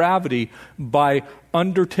law of gravity by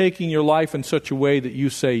undertaking your life in such a way that you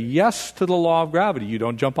say yes to the law of gravity. You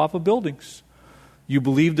don't jump off of buildings. You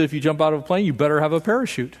believe that if you jump out of a plane, you better have a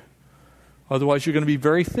parachute. Otherwise, you're going to be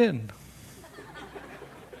very thin.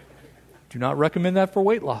 Do not recommend that for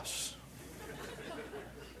weight loss.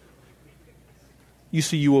 You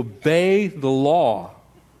see, you obey the law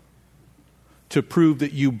to prove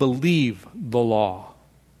that you believe the law.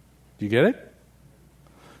 Do you get it?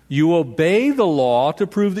 You obey the law to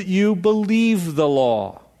prove that you believe the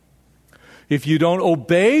law. If you don't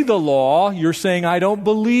obey the law, you're saying, I don't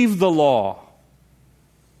believe the law.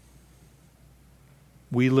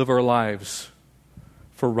 We live our lives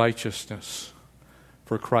for righteousness,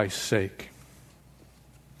 for Christ's sake.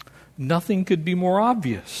 Nothing could be more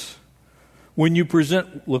obvious. When you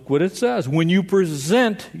present, look what it says, when you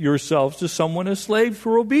present yourselves to someone as slaves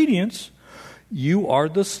for obedience, you are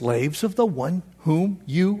the slaves of the one whom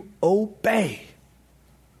you obey.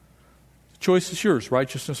 The choice is yours,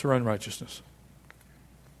 righteousness or unrighteousness.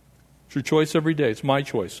 It's your choice every day. It's my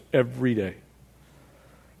choice every day.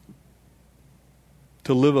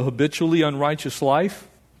 To live a habitually unrighteous life,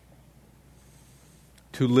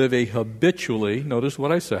 to live a habitually, notice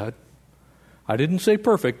what I said. I didn't say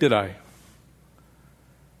perfect, did I?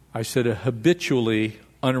 I said a habitually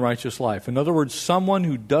unrighteous life. In other words, someone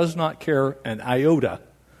who does not care an iota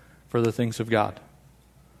for the things of God.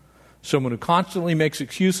 Someone who constantly makes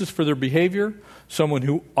excuses for their behavior. Someone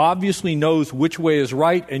who obviously knows which way is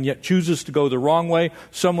right and yet chooses to go the wrong way.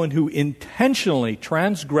 Someone who intentionally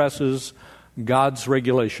transgresses God's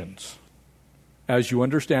regulations as you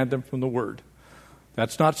understand them from the Word.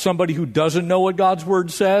 That's not somebody who doesn't know what God's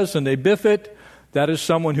Word says and they biff it. That is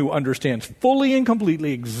someone who understands fully and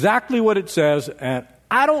completely exactly what it says, and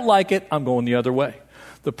I don't like it, I'm going the other way.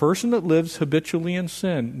 The person that lives habitually in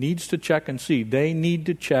sin needs to check and see. They need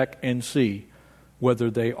to check and see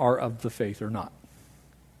whether they are of the faith or not.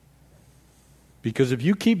 Because if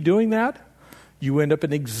you keep doing that, you end up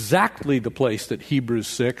in exactly the place that Hebrews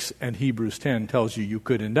 6 and Hebrews 10 tells you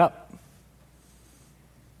could end up.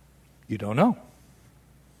 You don't know.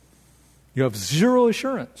 You have zero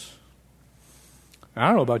assurance. I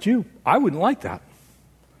don't know about you. I wouldn't like that.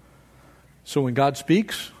 So when God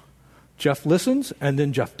speaks, Jeff listens, and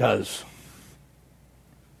then Jeff does.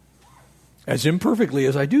 As imperfectly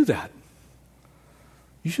as I do that.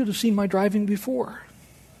 You should have seen my driving before.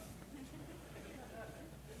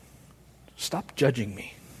 Stop judging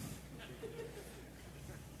me.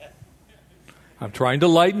 I'm trying to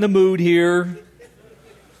lighten the mood here.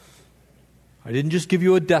 I didn't just give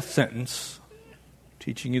you a death sentence. I'm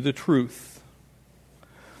teaching you the truth.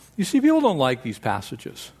 You see, people don't like these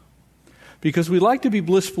passages because we like to be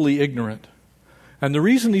blissfully ignorant. And the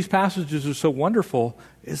reason these passages are so wonderful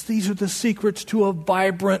is these are the secrets to a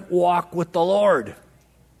vibrant walk with the Lord.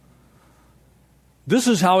 This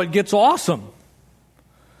is how it gets awesome.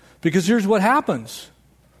 Because here's what happens.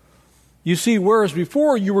 You see, whereas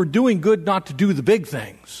before you were doing good not to do the big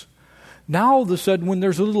things, Now all of a sudden when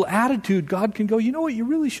there's a little attitude, God can go, you know what, you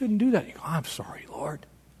really shouldn't do that. You go, I'm sorry, Lord.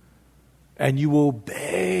 And you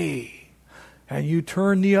obey. And you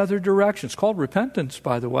turn the other direction. It's called repentance,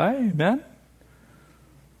 by the way. Amen?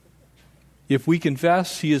 If we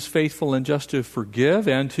confess, He is faithful and just to forgive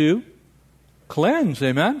and to cleanse.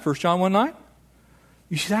 Amen? 1 John 1:9.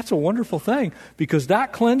 You see, that's a wonderful thing, because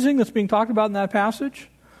that cleansing that's being talked about in that passage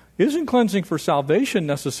isn't cleansing for salvation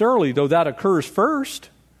necessarily, though that occurs first.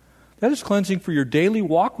 That is cleansing for your daily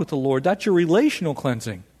walk with the Lord. That's your relational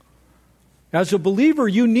cleansing. As a believer,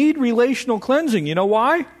 you need relational cleansing. You know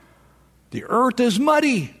why? The earth is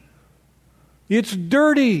muddy. It's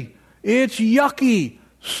dirty. It's yucky.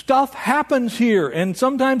 Stuff happens here, and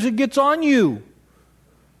sometimes it gets on you.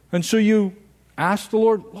 And so you ask the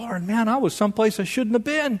Lord, Lord, man, I was someplace I shouldn't have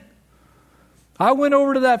been. I went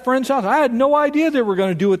over to that friend's house. I had no idea they were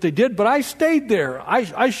going to do what they did, but I stayed there.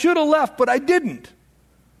 I should have left, but I didn't.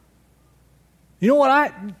 You know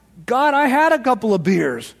what? God, I had a couple of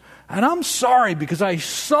beers, and I'm sorry because I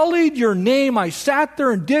sullied your name. I sat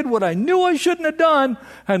there and did what I knew I shouldn't have done,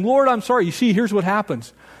 and Lord, I'm sorry. You see, here's what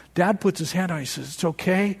happens. Dad puts his hand on it. He says, it's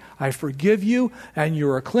okay. I forgive you, and you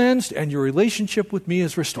are cleansed, and your relationship with me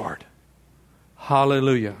is restored.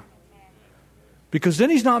 Hallelujah. Because then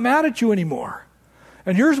he's not mad at you anymore.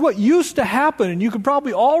 And here's what used to happen, and you can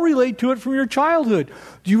probably all relate to it from your childhood.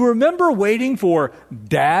 Do you remember waiting for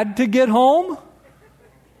Dad to get home?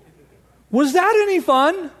 Was that any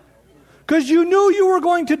fun? Because you knew you were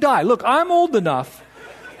going to die. Look, I'm old enough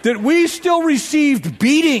that we still received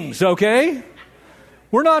beatings, okay?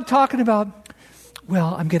 We're not talking about,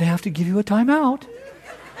 well, I'm going to have to give you a timeout.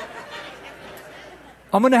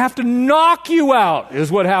 I'm going to have to knock you out,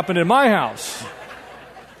 is what happened in my house.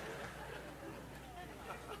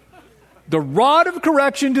 The rod of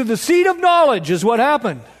correction to the seat of knowledge is what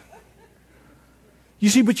happened. You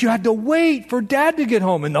see, but you had to wait for Dad to get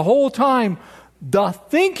home. And the whole time, the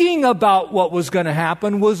thinking about what was going to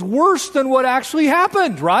happen was worse than what actually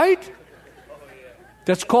happened, right?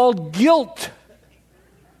 That's called guilt.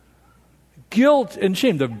 Guilt and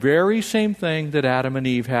shame. The very same thing that Adam and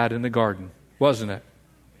Eve had in the garden, wasn't it?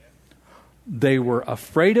 They were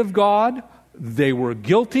afraid of God, they were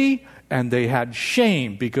guilty, and they had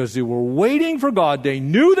shame because they were waiting for God. They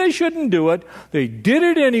knew they shouldn't do it. They did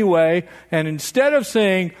it anyway. And instead of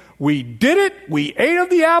saying, we did it, we ate of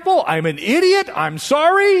the apple, I'm an idiot, I'm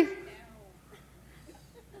sorry.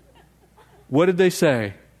 What did they say?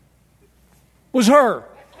 It was her.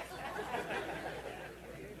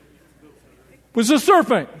 It was the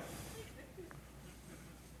serpent.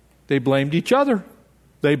 They blamed each other.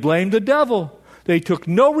 They blamed the devil. They took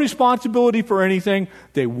no responsibility for anything.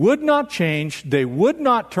 They would not change. They would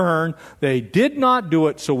not turn. They did not do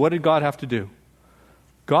it. So what did God have to do?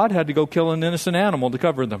 God had to go kill an innocent animal to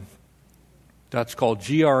cover them. That's called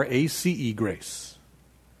Grace, grace.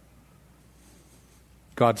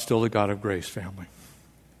 God's still the God of grace, family.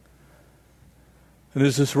 And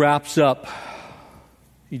as this wraps up,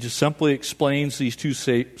 he just simply explains these two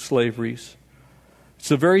slaveries. It's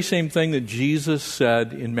the very same thing that Jesus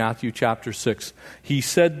said in Matthew chapter 6. He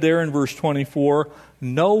said there in verse 24,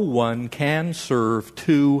 no one can serve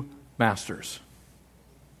two masters.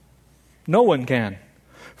 No one can.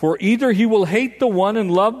 For either he will hate the one and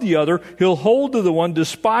love the other, he'll hold to the one,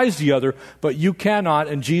 despise the other, but you cannot,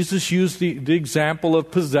 and Jesus used the example of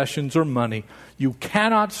possessions or money, you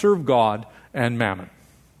cannot serve God and mammon.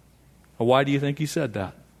 Well, why do you think he said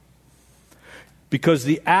that? Because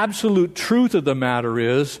the absolute truth of the matter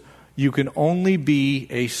is, you can only be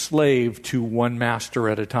a slave to one master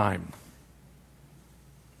at a time.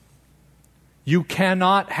 You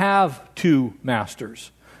cannot have two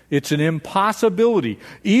masters. It's an impossibility.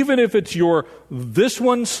 Even if it's your this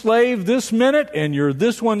one slave this minute and you're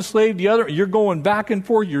this one slave the other, you're going back and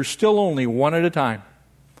forth, you're still only one at a time.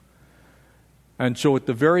 And so at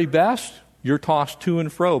the very best, you're tossed to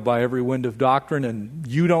and fro by every wind of doctrine, and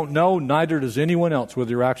you don't know, neither does anyone else, whether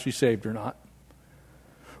you're actually saved or not.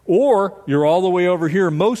 Or you're all the way over here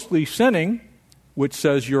mostly sinning, which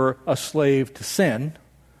says you're a slave to sin,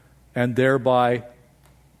 and thereby,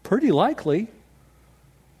 pretty likely,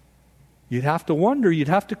 you'd have to wonder, you'd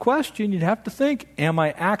have to question, you'd have to think, am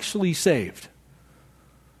I actually saved?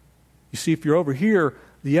 You see, if you're over here,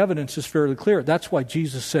 the evidence is fairly clear. That's why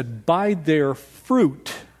Jesus said, by their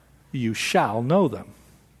fruit you shall know them.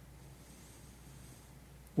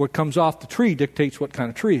 What comes off the tree dictates what kind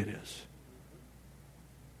of tree it is.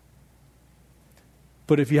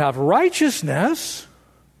 But if you have righteousness,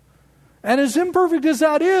 and as imperfect as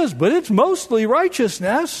that is, but it's mostly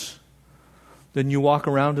righteousness, then you walk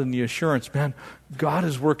around in the assurance, man, God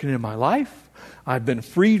is working in my life. I've been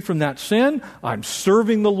freed from that sin. I'm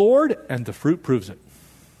serving the Lord, and the fruit proves it.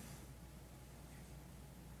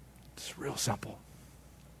 It's real simple.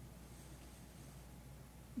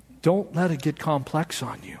 Don't let it get complex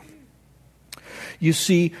on you. You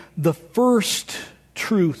see, the first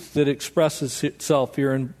truth that expresses itself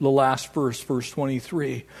here in the last verse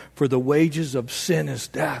 23, for the wages of sin is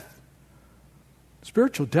death.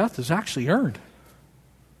 Spiritual death is actually earned.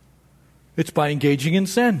 It's by engaging in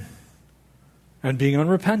sin and being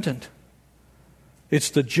unrepentant.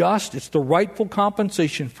 It's the rightful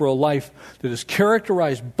compensation for a life that is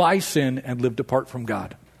characterized by sin and lived apart from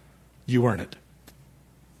God. You earn it.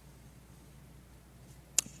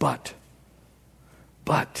 But,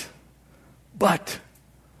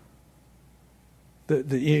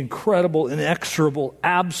 the incredible, inexorable,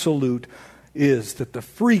 absolute is that the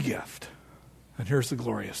free gift, and here's the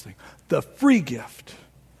glorious thing, the free gift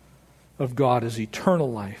of God is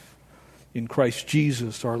eternal life in Christ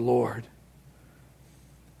Jesus our Lord.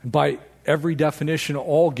 And by every definition,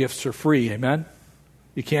 all gifts are free, amen?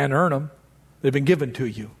 You can't earn them. They've been given to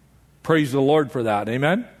you. Praise the Lord for that,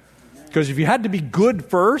 amen? Because if you had to be good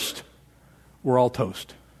first, we're all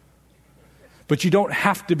toast. But you don't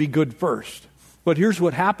have to be good first. But here's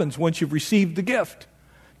what happens once you've received the gift.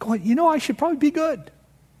 Going, I should probably be good.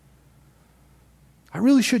 I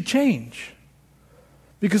really should change.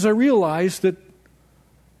 Because I realize that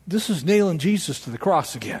this is nailing Jesus to the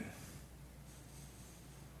cross again.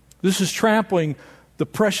 This is trampling the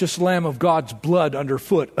precious Lamb of God's blood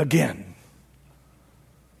underfoot again.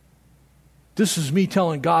 This is me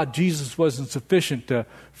telling God Jesus wasn't sufficient to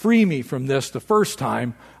free me from this the first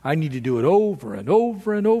time. I need to do it over and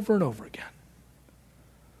over and over and over again.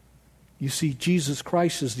 You see, Jesus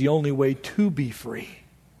Christ is the only way to be free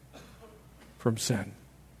from sin.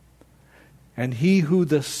 And he who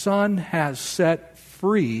the Son has set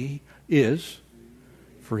free is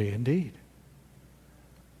free indeed.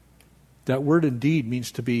 That word indeed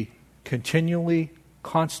means to be continually,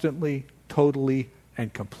 constantly, totally,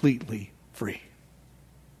 and completely free.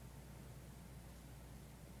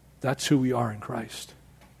 That's who we are in Christ.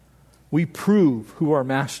 We prove who our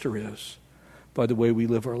Master is by the way we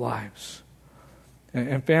live our lives.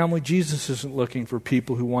 And family, Jesus isn't looking for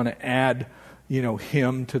people who want to add,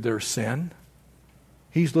 him to their sin.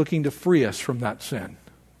 He's looking to free us from that sin.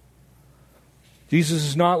 Jesus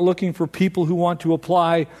is not looking for people who want to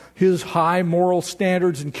apply his high moral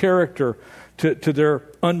standards and character to their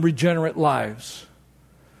unregenerate lives.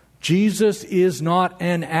 Jesus is not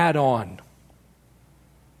an add-on.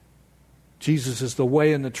 Jesus is the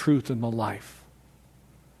way and the truth and the life.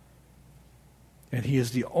 And he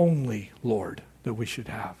is the only Lord that we should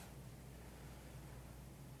have.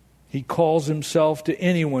 He calls himself to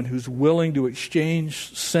anyone who's willing to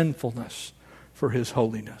exchange sinfulness for his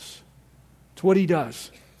holiness. It's what he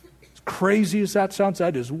does. As crazy as that sounds,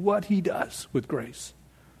 that is what he does with grace.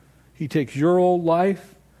 He takes your old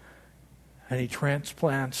life and he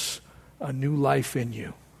transplants a new life in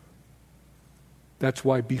you. That's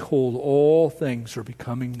why, behold, all things are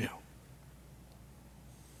becoming new.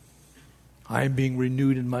 I am being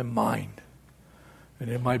renewed in my mind and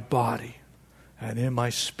in my body and in my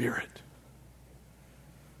spirit.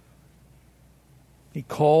 He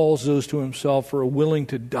calls those to himself who are willing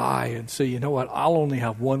to die and say, you know what, I'll only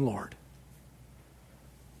have one Lord.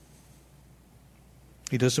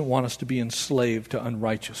 He doesn't want us to be enslaved to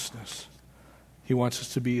unrighteousness. He wants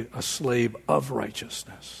us to be a slave of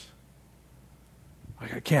righteousness.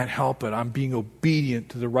 Like, I can't help it. I'm being obedient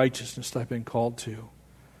to the righteousness that I've been called to.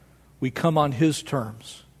 We come on his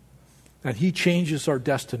terms. And he changes our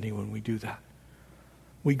destiny when we do that.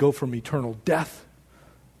 We go from eternal death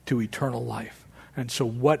to eternal life. And so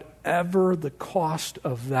whatever the cost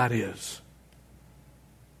of that is,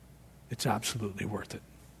 it's absolutely worth it.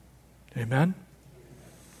 Amen?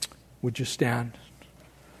 Would you stand?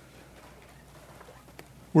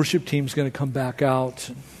 Worship team's going to come back out.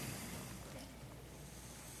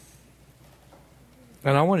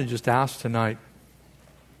 And I want to just ask tonight.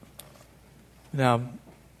 Now,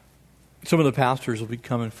 some of the pastors will be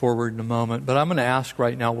coming forward in a moment, but I'm going to ask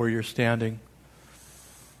right now where you're standing.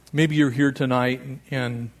 Maybe you're here tonight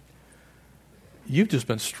and you've just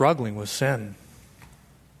been struggling with sin.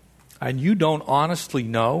 And you don't honestly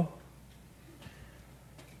know,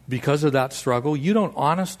 because of that struggle, you don't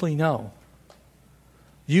honestly know.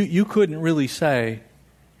 You couldn't really say,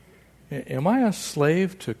 am I a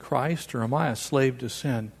slave to Christ or am I a slave to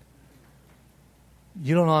sin?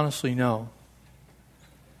 You don't honestly know.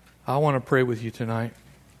 I want to pray with you tonight.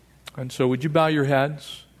 And so would you bow your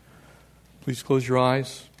heads? Please close your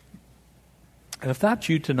eyes. And if that's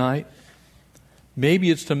you tonight, maybe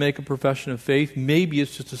it's to make a profession of faith. Maybe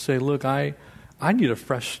it's just to say, look, I need a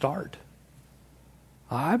fresh start.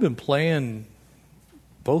 I've been playing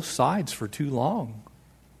both sides for too long.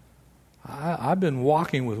 I've been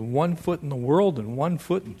walking with one foot in the world and one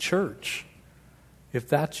foot in church. If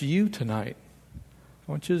that's you tonight,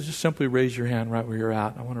 I want you to just simply raise your hand right where you're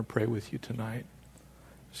at. I want to pray with you tonight.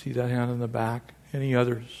 See that hand in the back? Any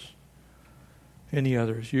others? Any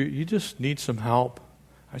others? You just need some help.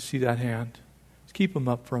 I see that hand. Let's keep them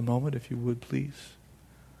up for a moment, if you would, please.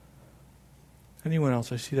 Anyone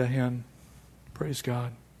else? I see that hand. Praise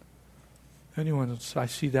God. Anyone else? I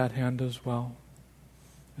see that hand as well.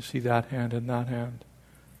 I see that hand and that hand.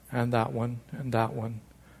 And that one, and that one,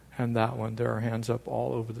 and that one. There are hands up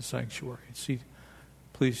all over the sanctuary. See,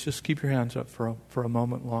 please just keep your hands up for a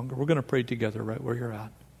moment longer. We're going to pray together right where you're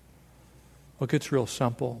at. Look, it's real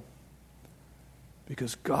simple.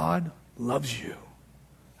 Because God loves you.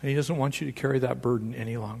 And He doesn't want you to carry that burden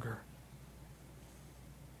any longer.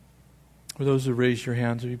 For those who raise your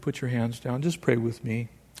hands, if you put your hands down, just pray with me.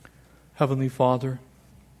 Heavenly Father,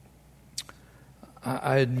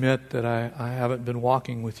 I admit that I haven't been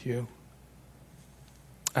walking with you.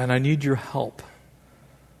 And I need your help.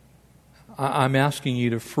 I'm asking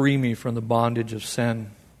you to free me from the bondage of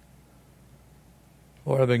sin.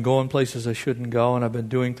 Lord, I've been going places I shouldn't go, and I've been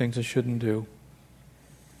doing things I shouldn't do.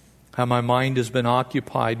 How my mind has been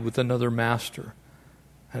occupied with another master,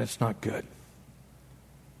 and it's not good.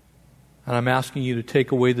 And I'm asking you to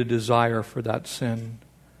take away the desire for that sin.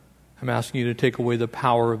 I'm asking you to take away the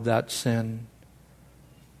power of that sin.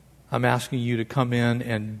 I'm asking you to come in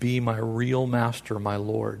and be my real master, my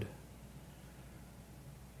Lord.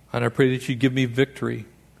 And I pray that you give me victory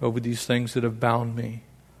over these things that have bound me.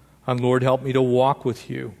 And Lord, help me to walk with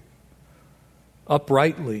you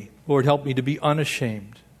uprightly. Lord, help me to be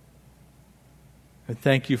unashamed. I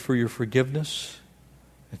thank you for your forgiveness.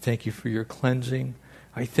 I thank you for your cleansing.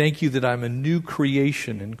 I thank you that I'm a new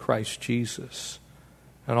creation in Christ Jesus.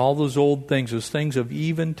 And all those old things, those things of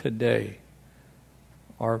even today,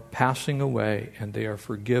 are passing away, and they are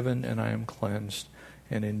forgiven, and I am cleansed.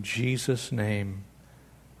 And in Jesus' name,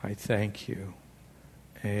 I thank you.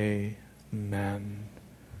 Amen. Amen.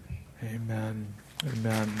 Amen.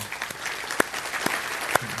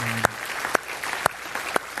 Amen.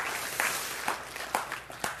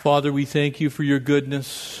 Father, we thank you for your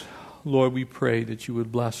goodness. Lord, we pray that you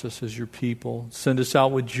would bless us as your people. Send us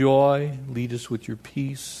out with joy. Lead us with your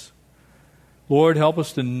peace. Lord, help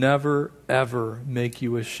us to never, ever make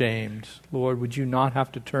you ashamed. Lord, would you not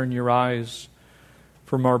have to turn your eyes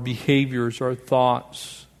from our behaviors, our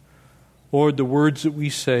thoughts, Lord, the words that we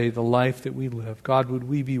say, the life that we live. God, would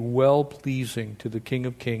we be well-pleasing to the King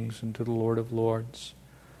of Kings and to the Lord of Lords.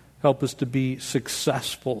 Help us to be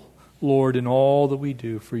successful, Lord, in all that we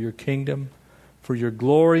do for your kingdom, for your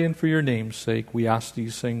glory, and for your name's sake. We ask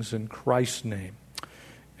these things in Christ's name.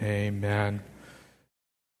 Amen.